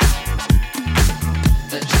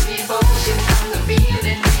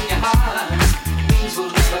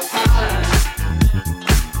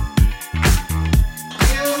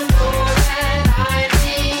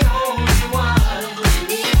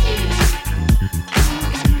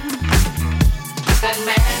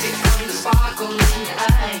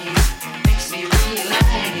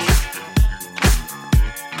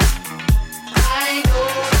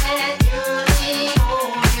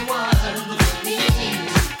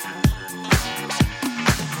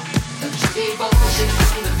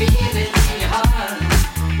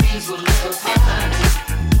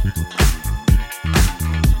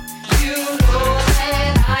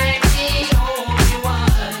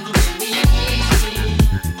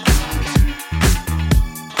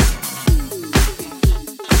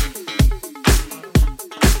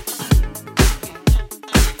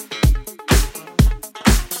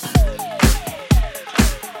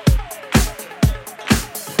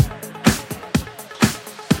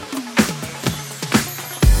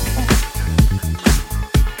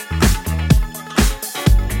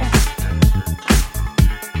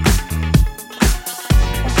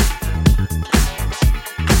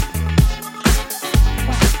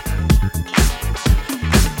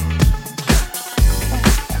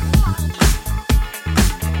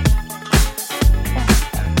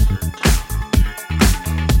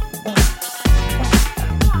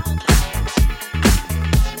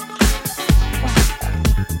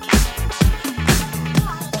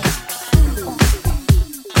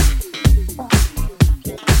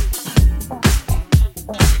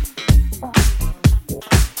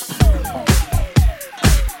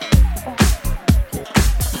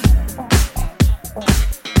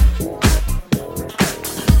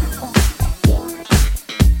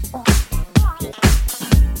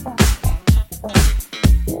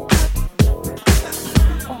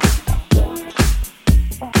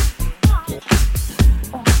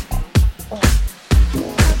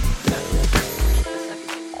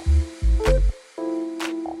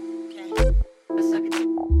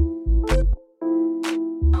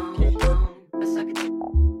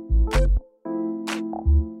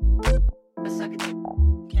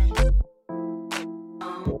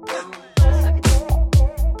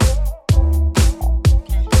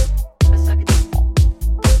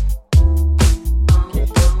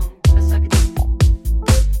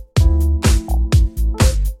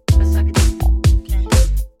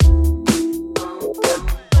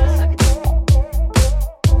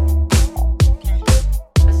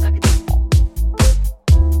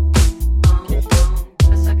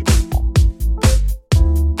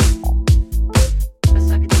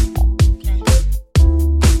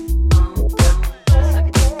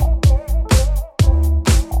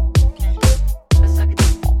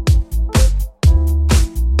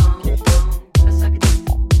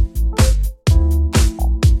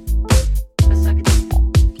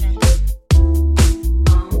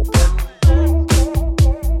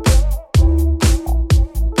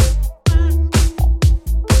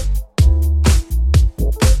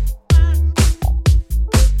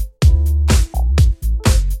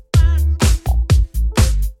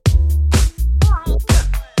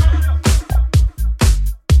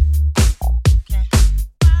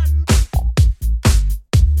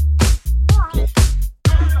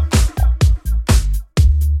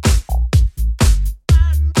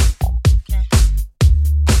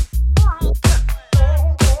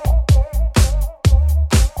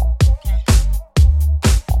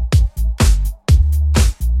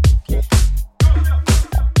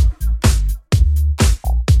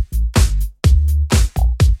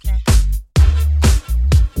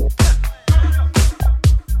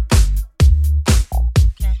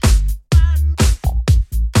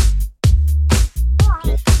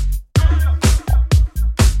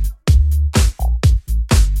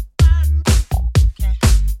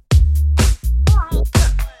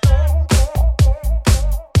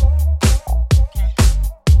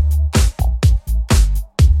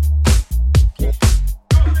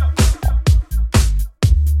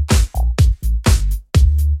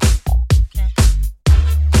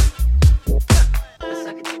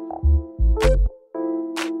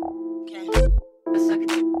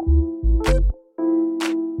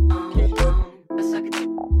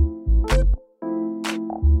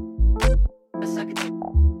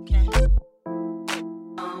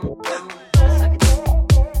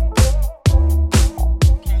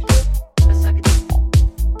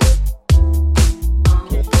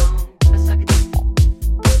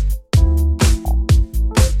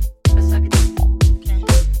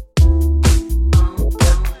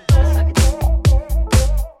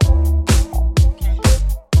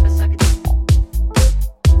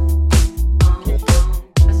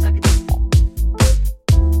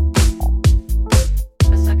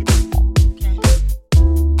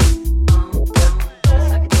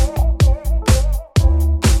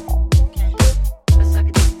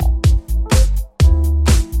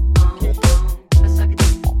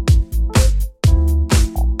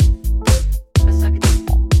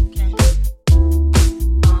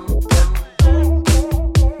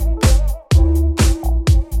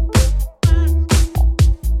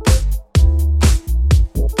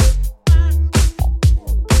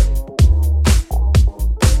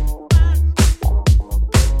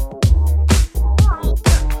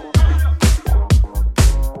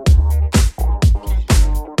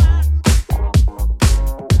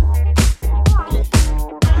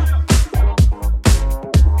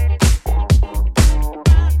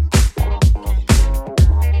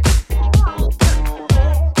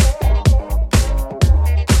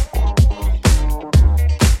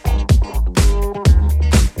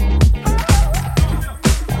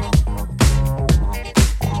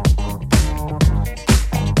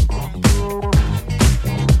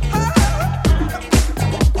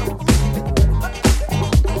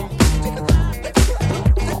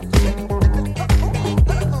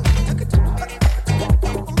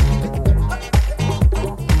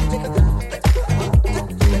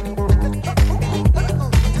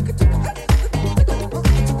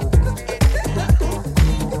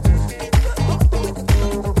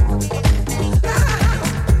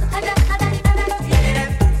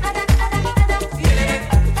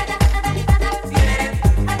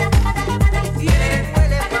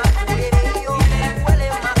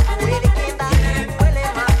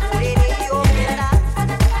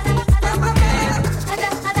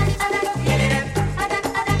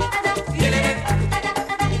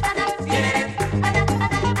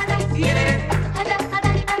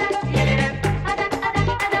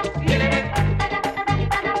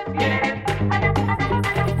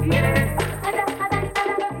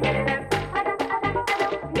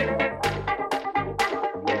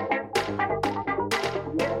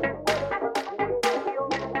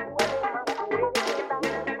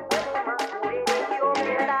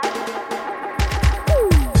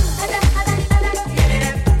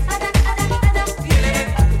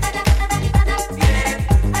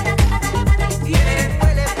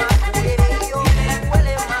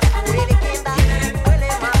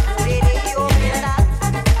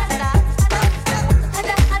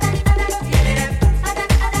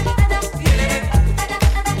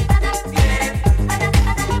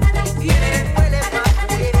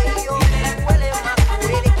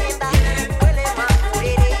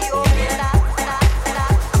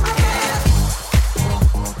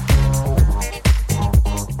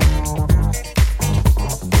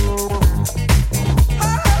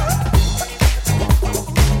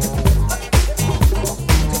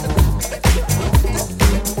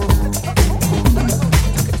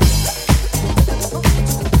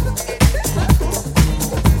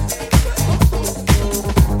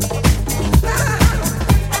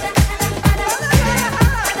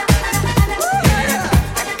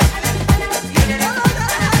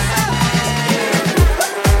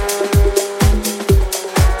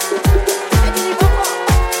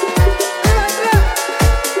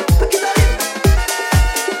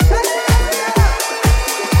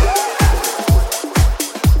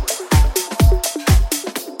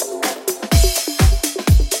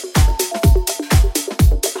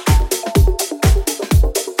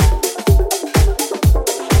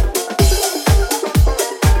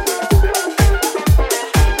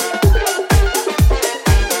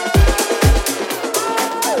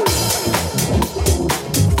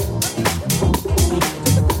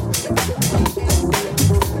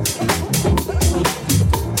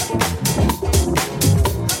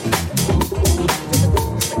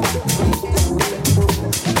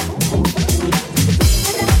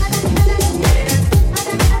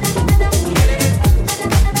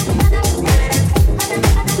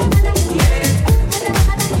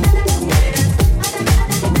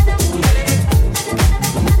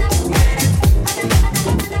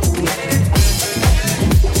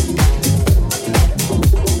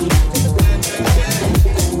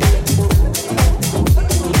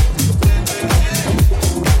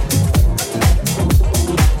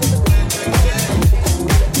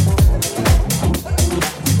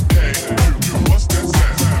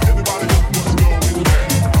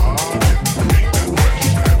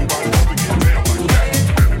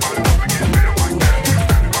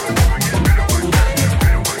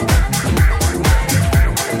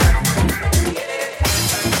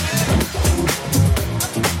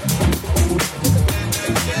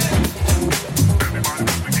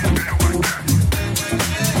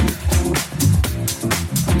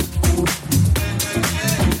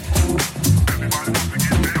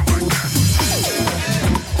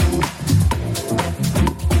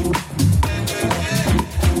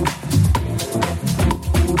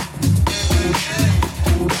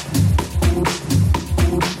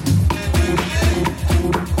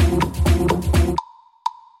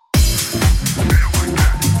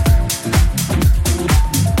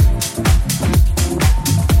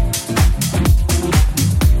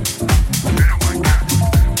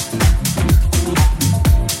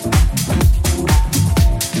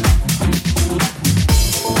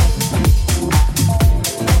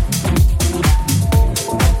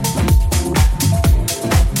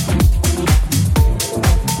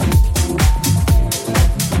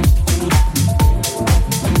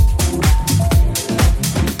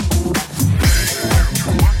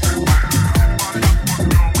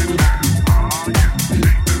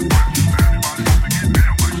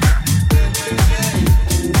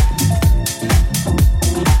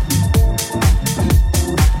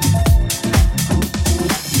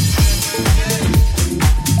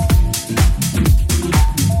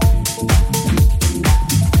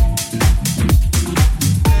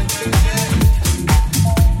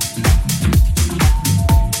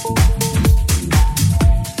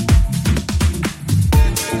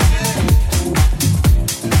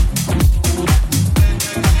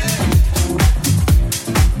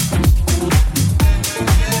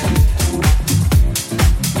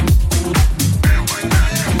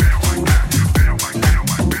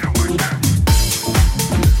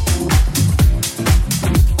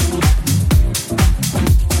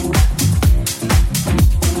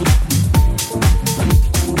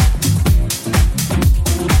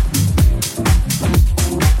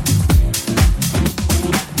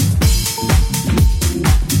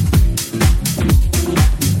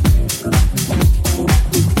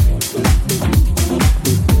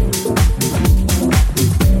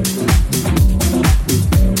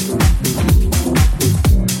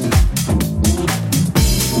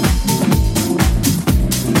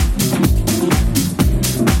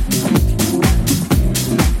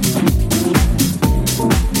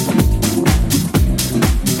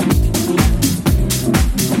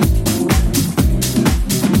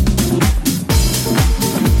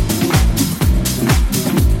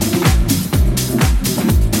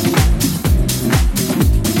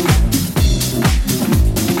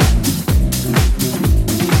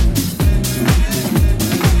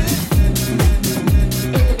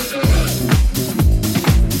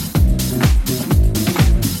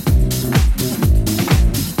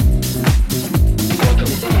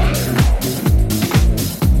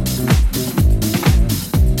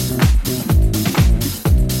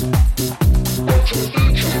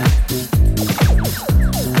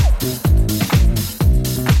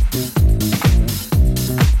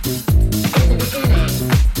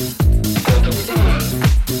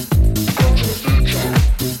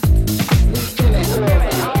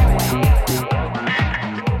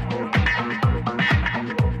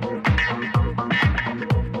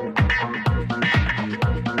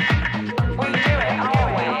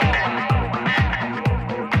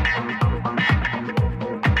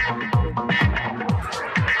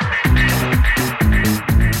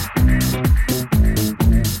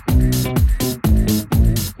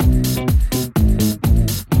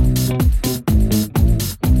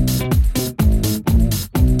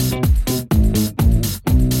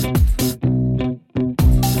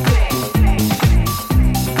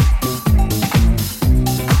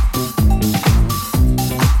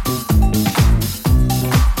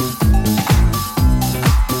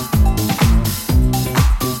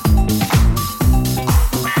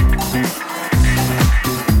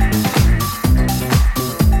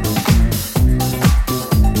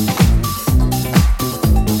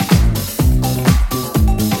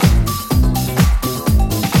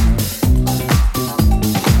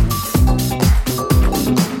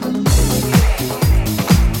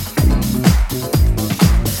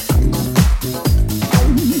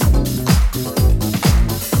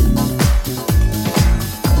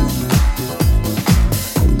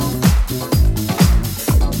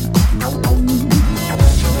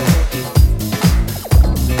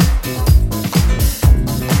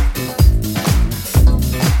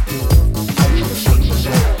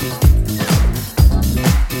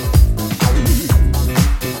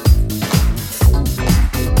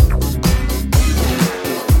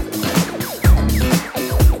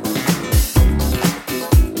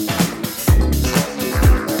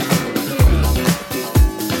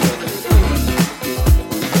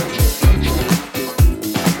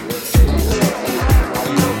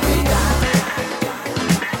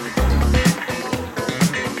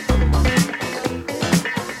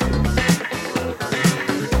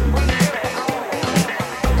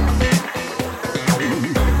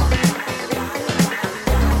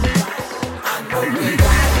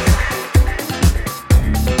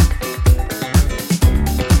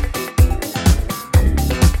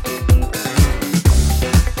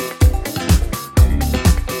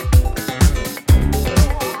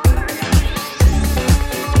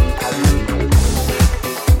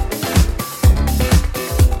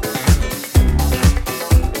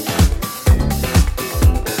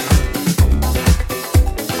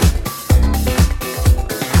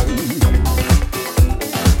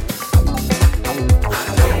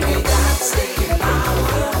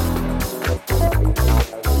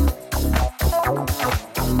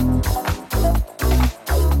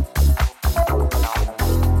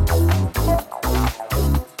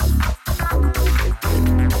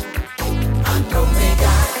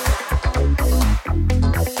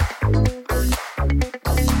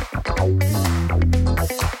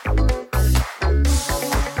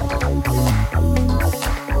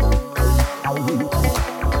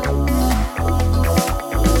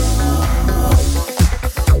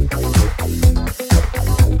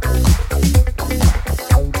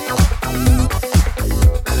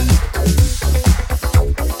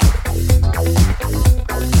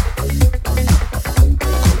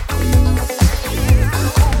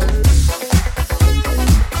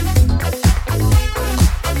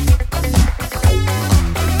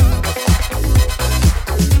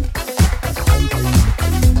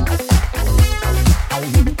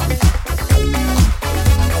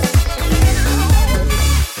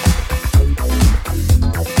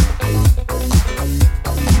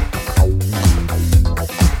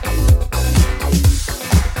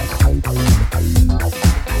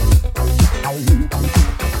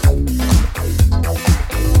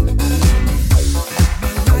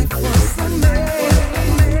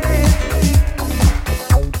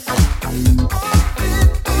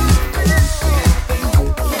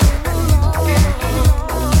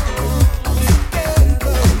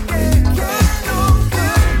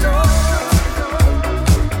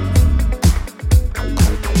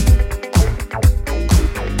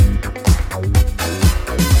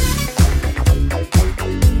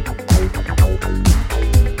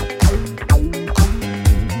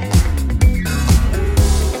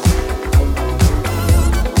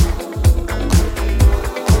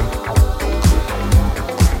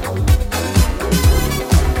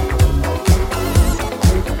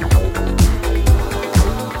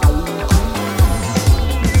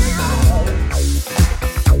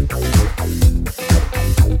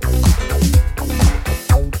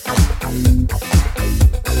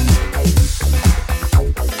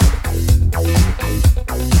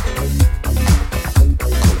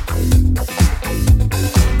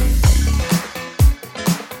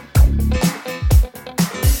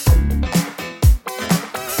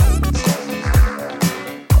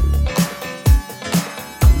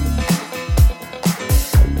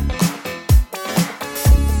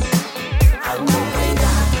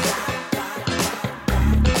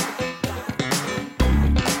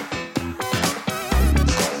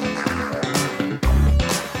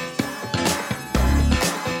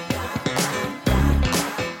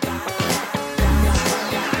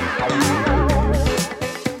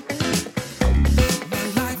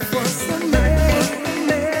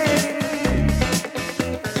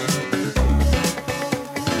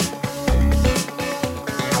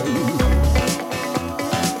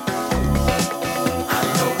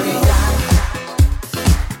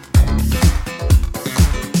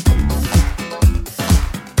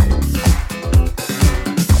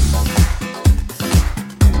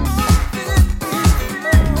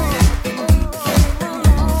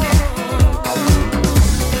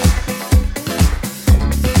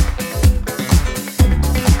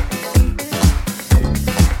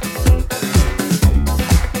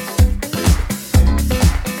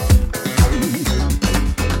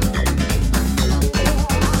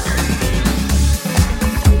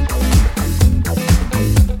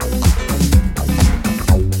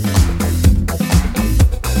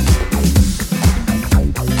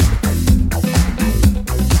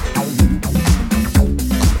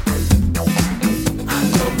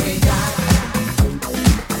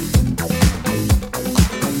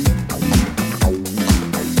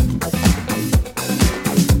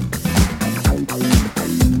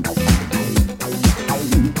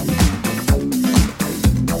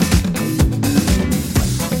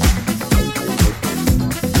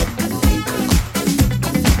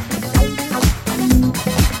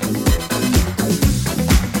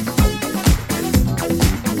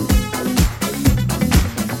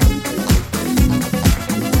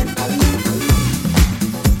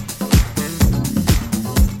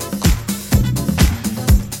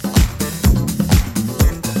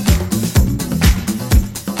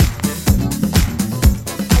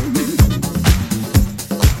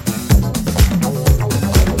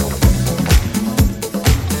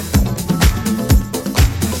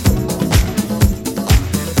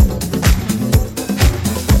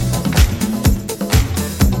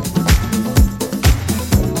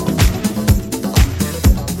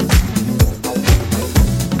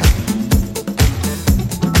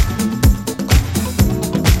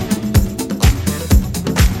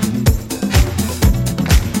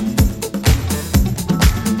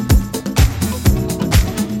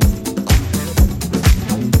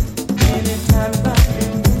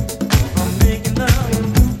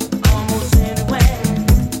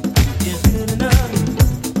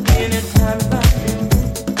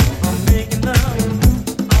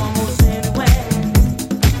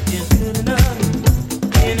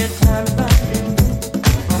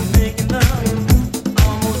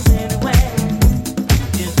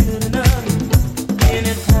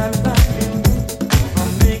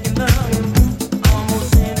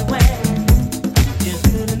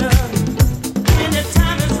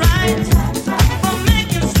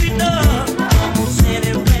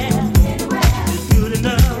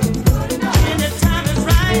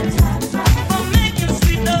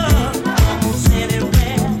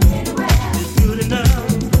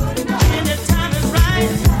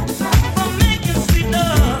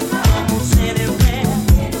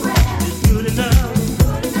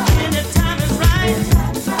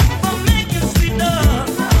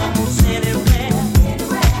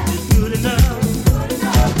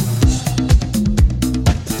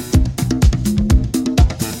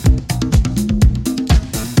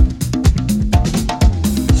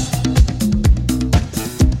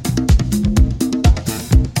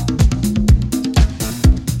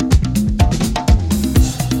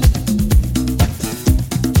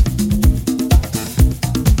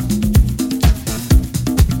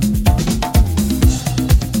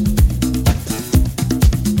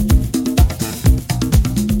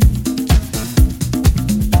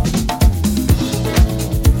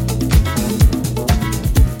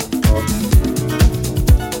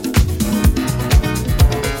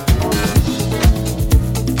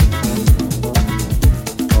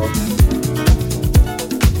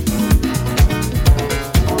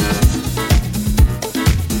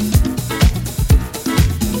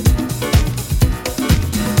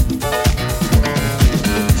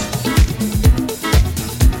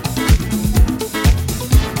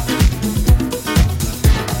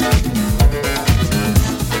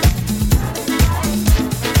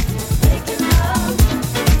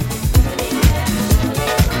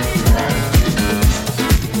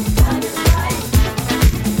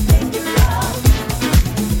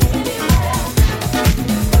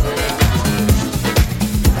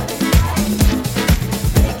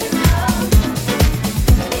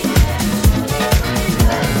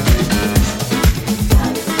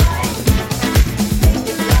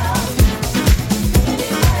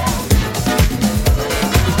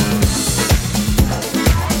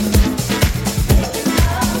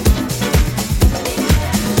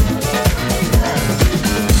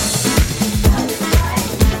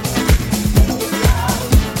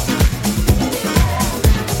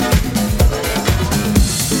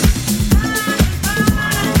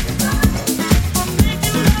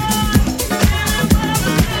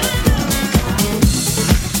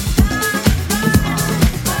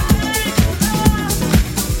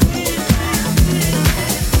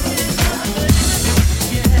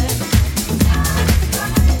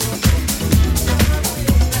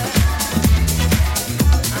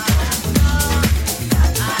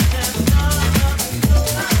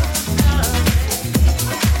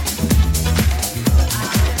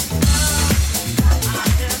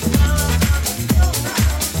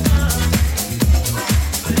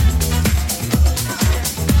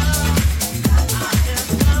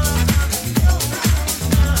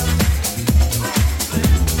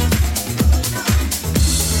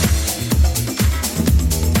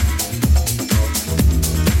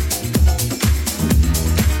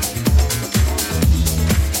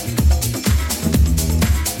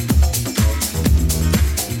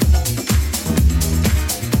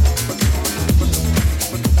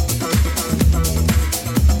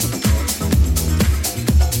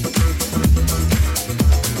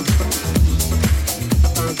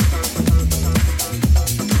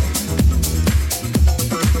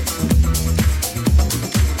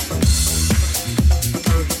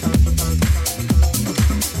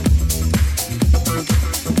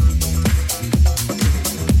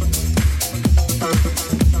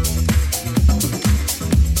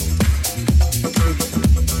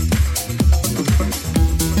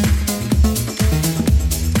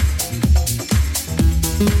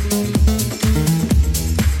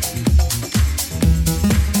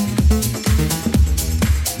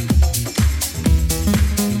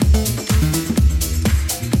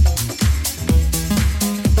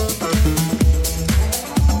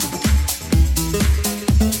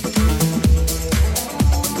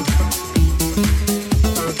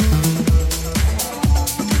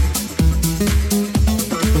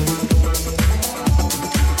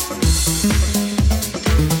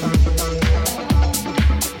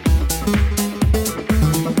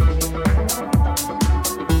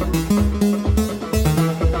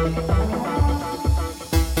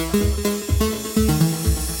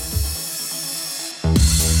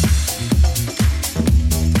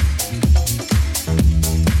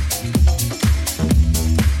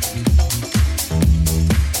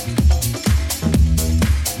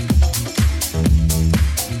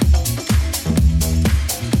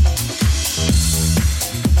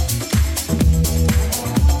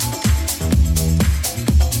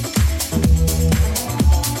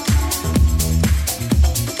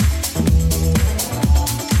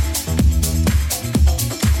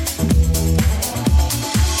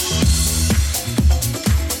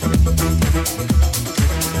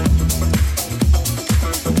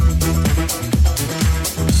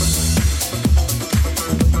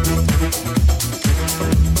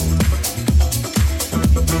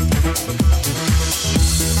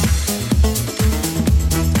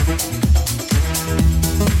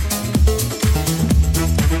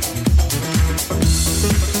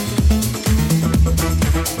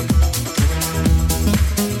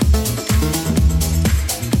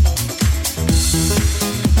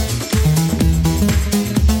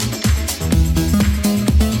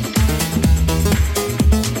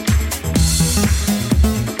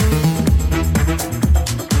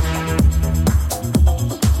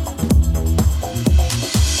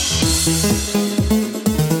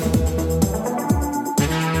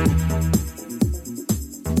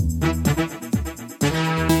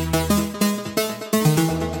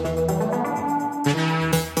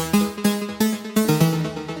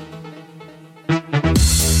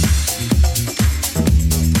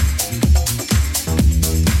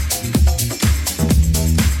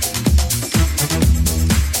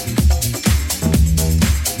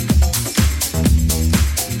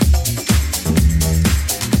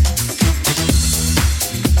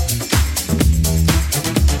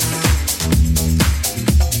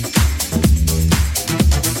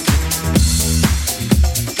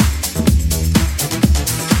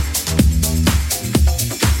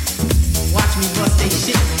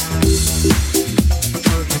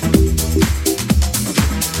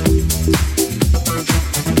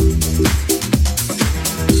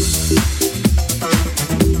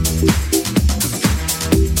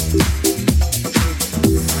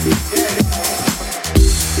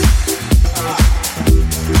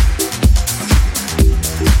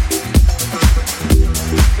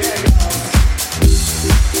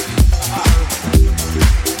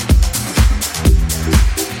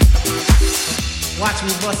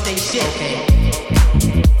Watch me bust they shit, okay?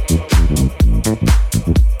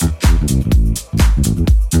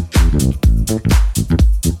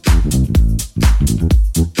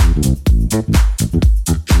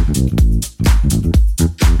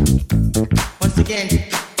 Once again.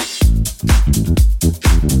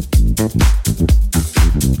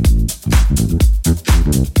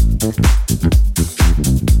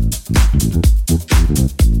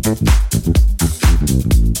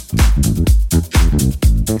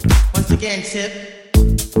 Once again, tip.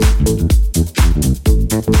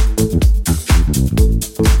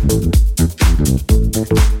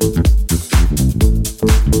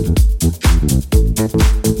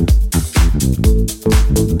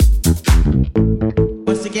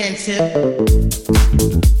 Once again, tip.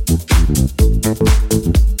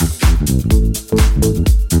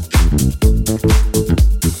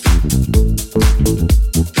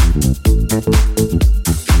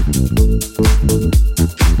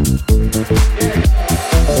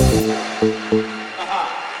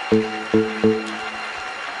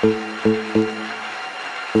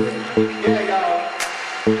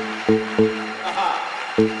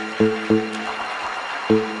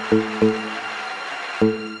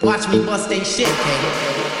 Watch me bust they shit, okay?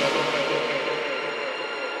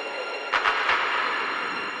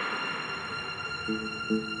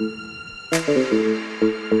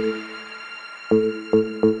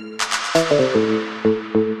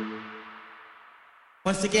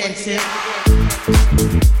 Once again, tip.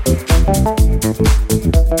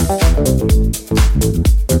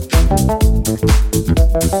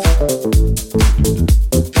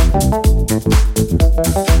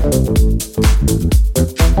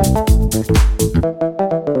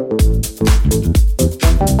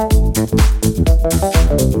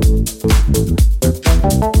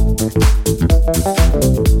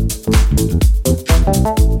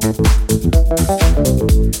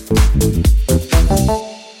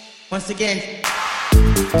 Once again.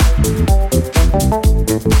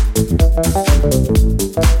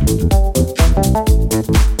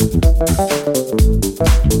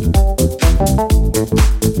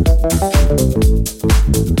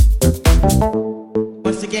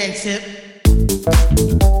 Once again, tip.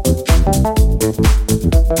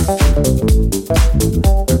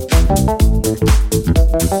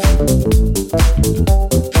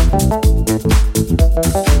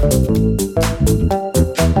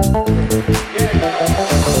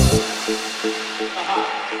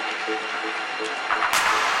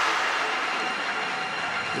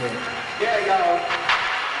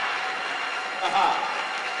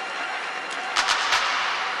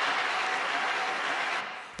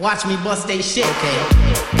 Watch me bust they shit,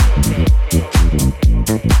 okay?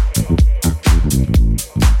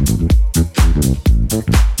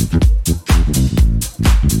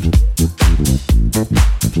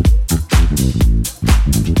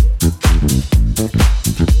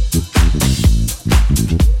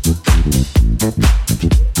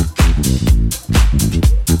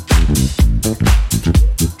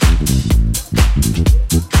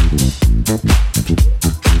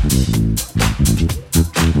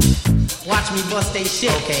 Watch me bust they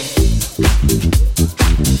shit, okay?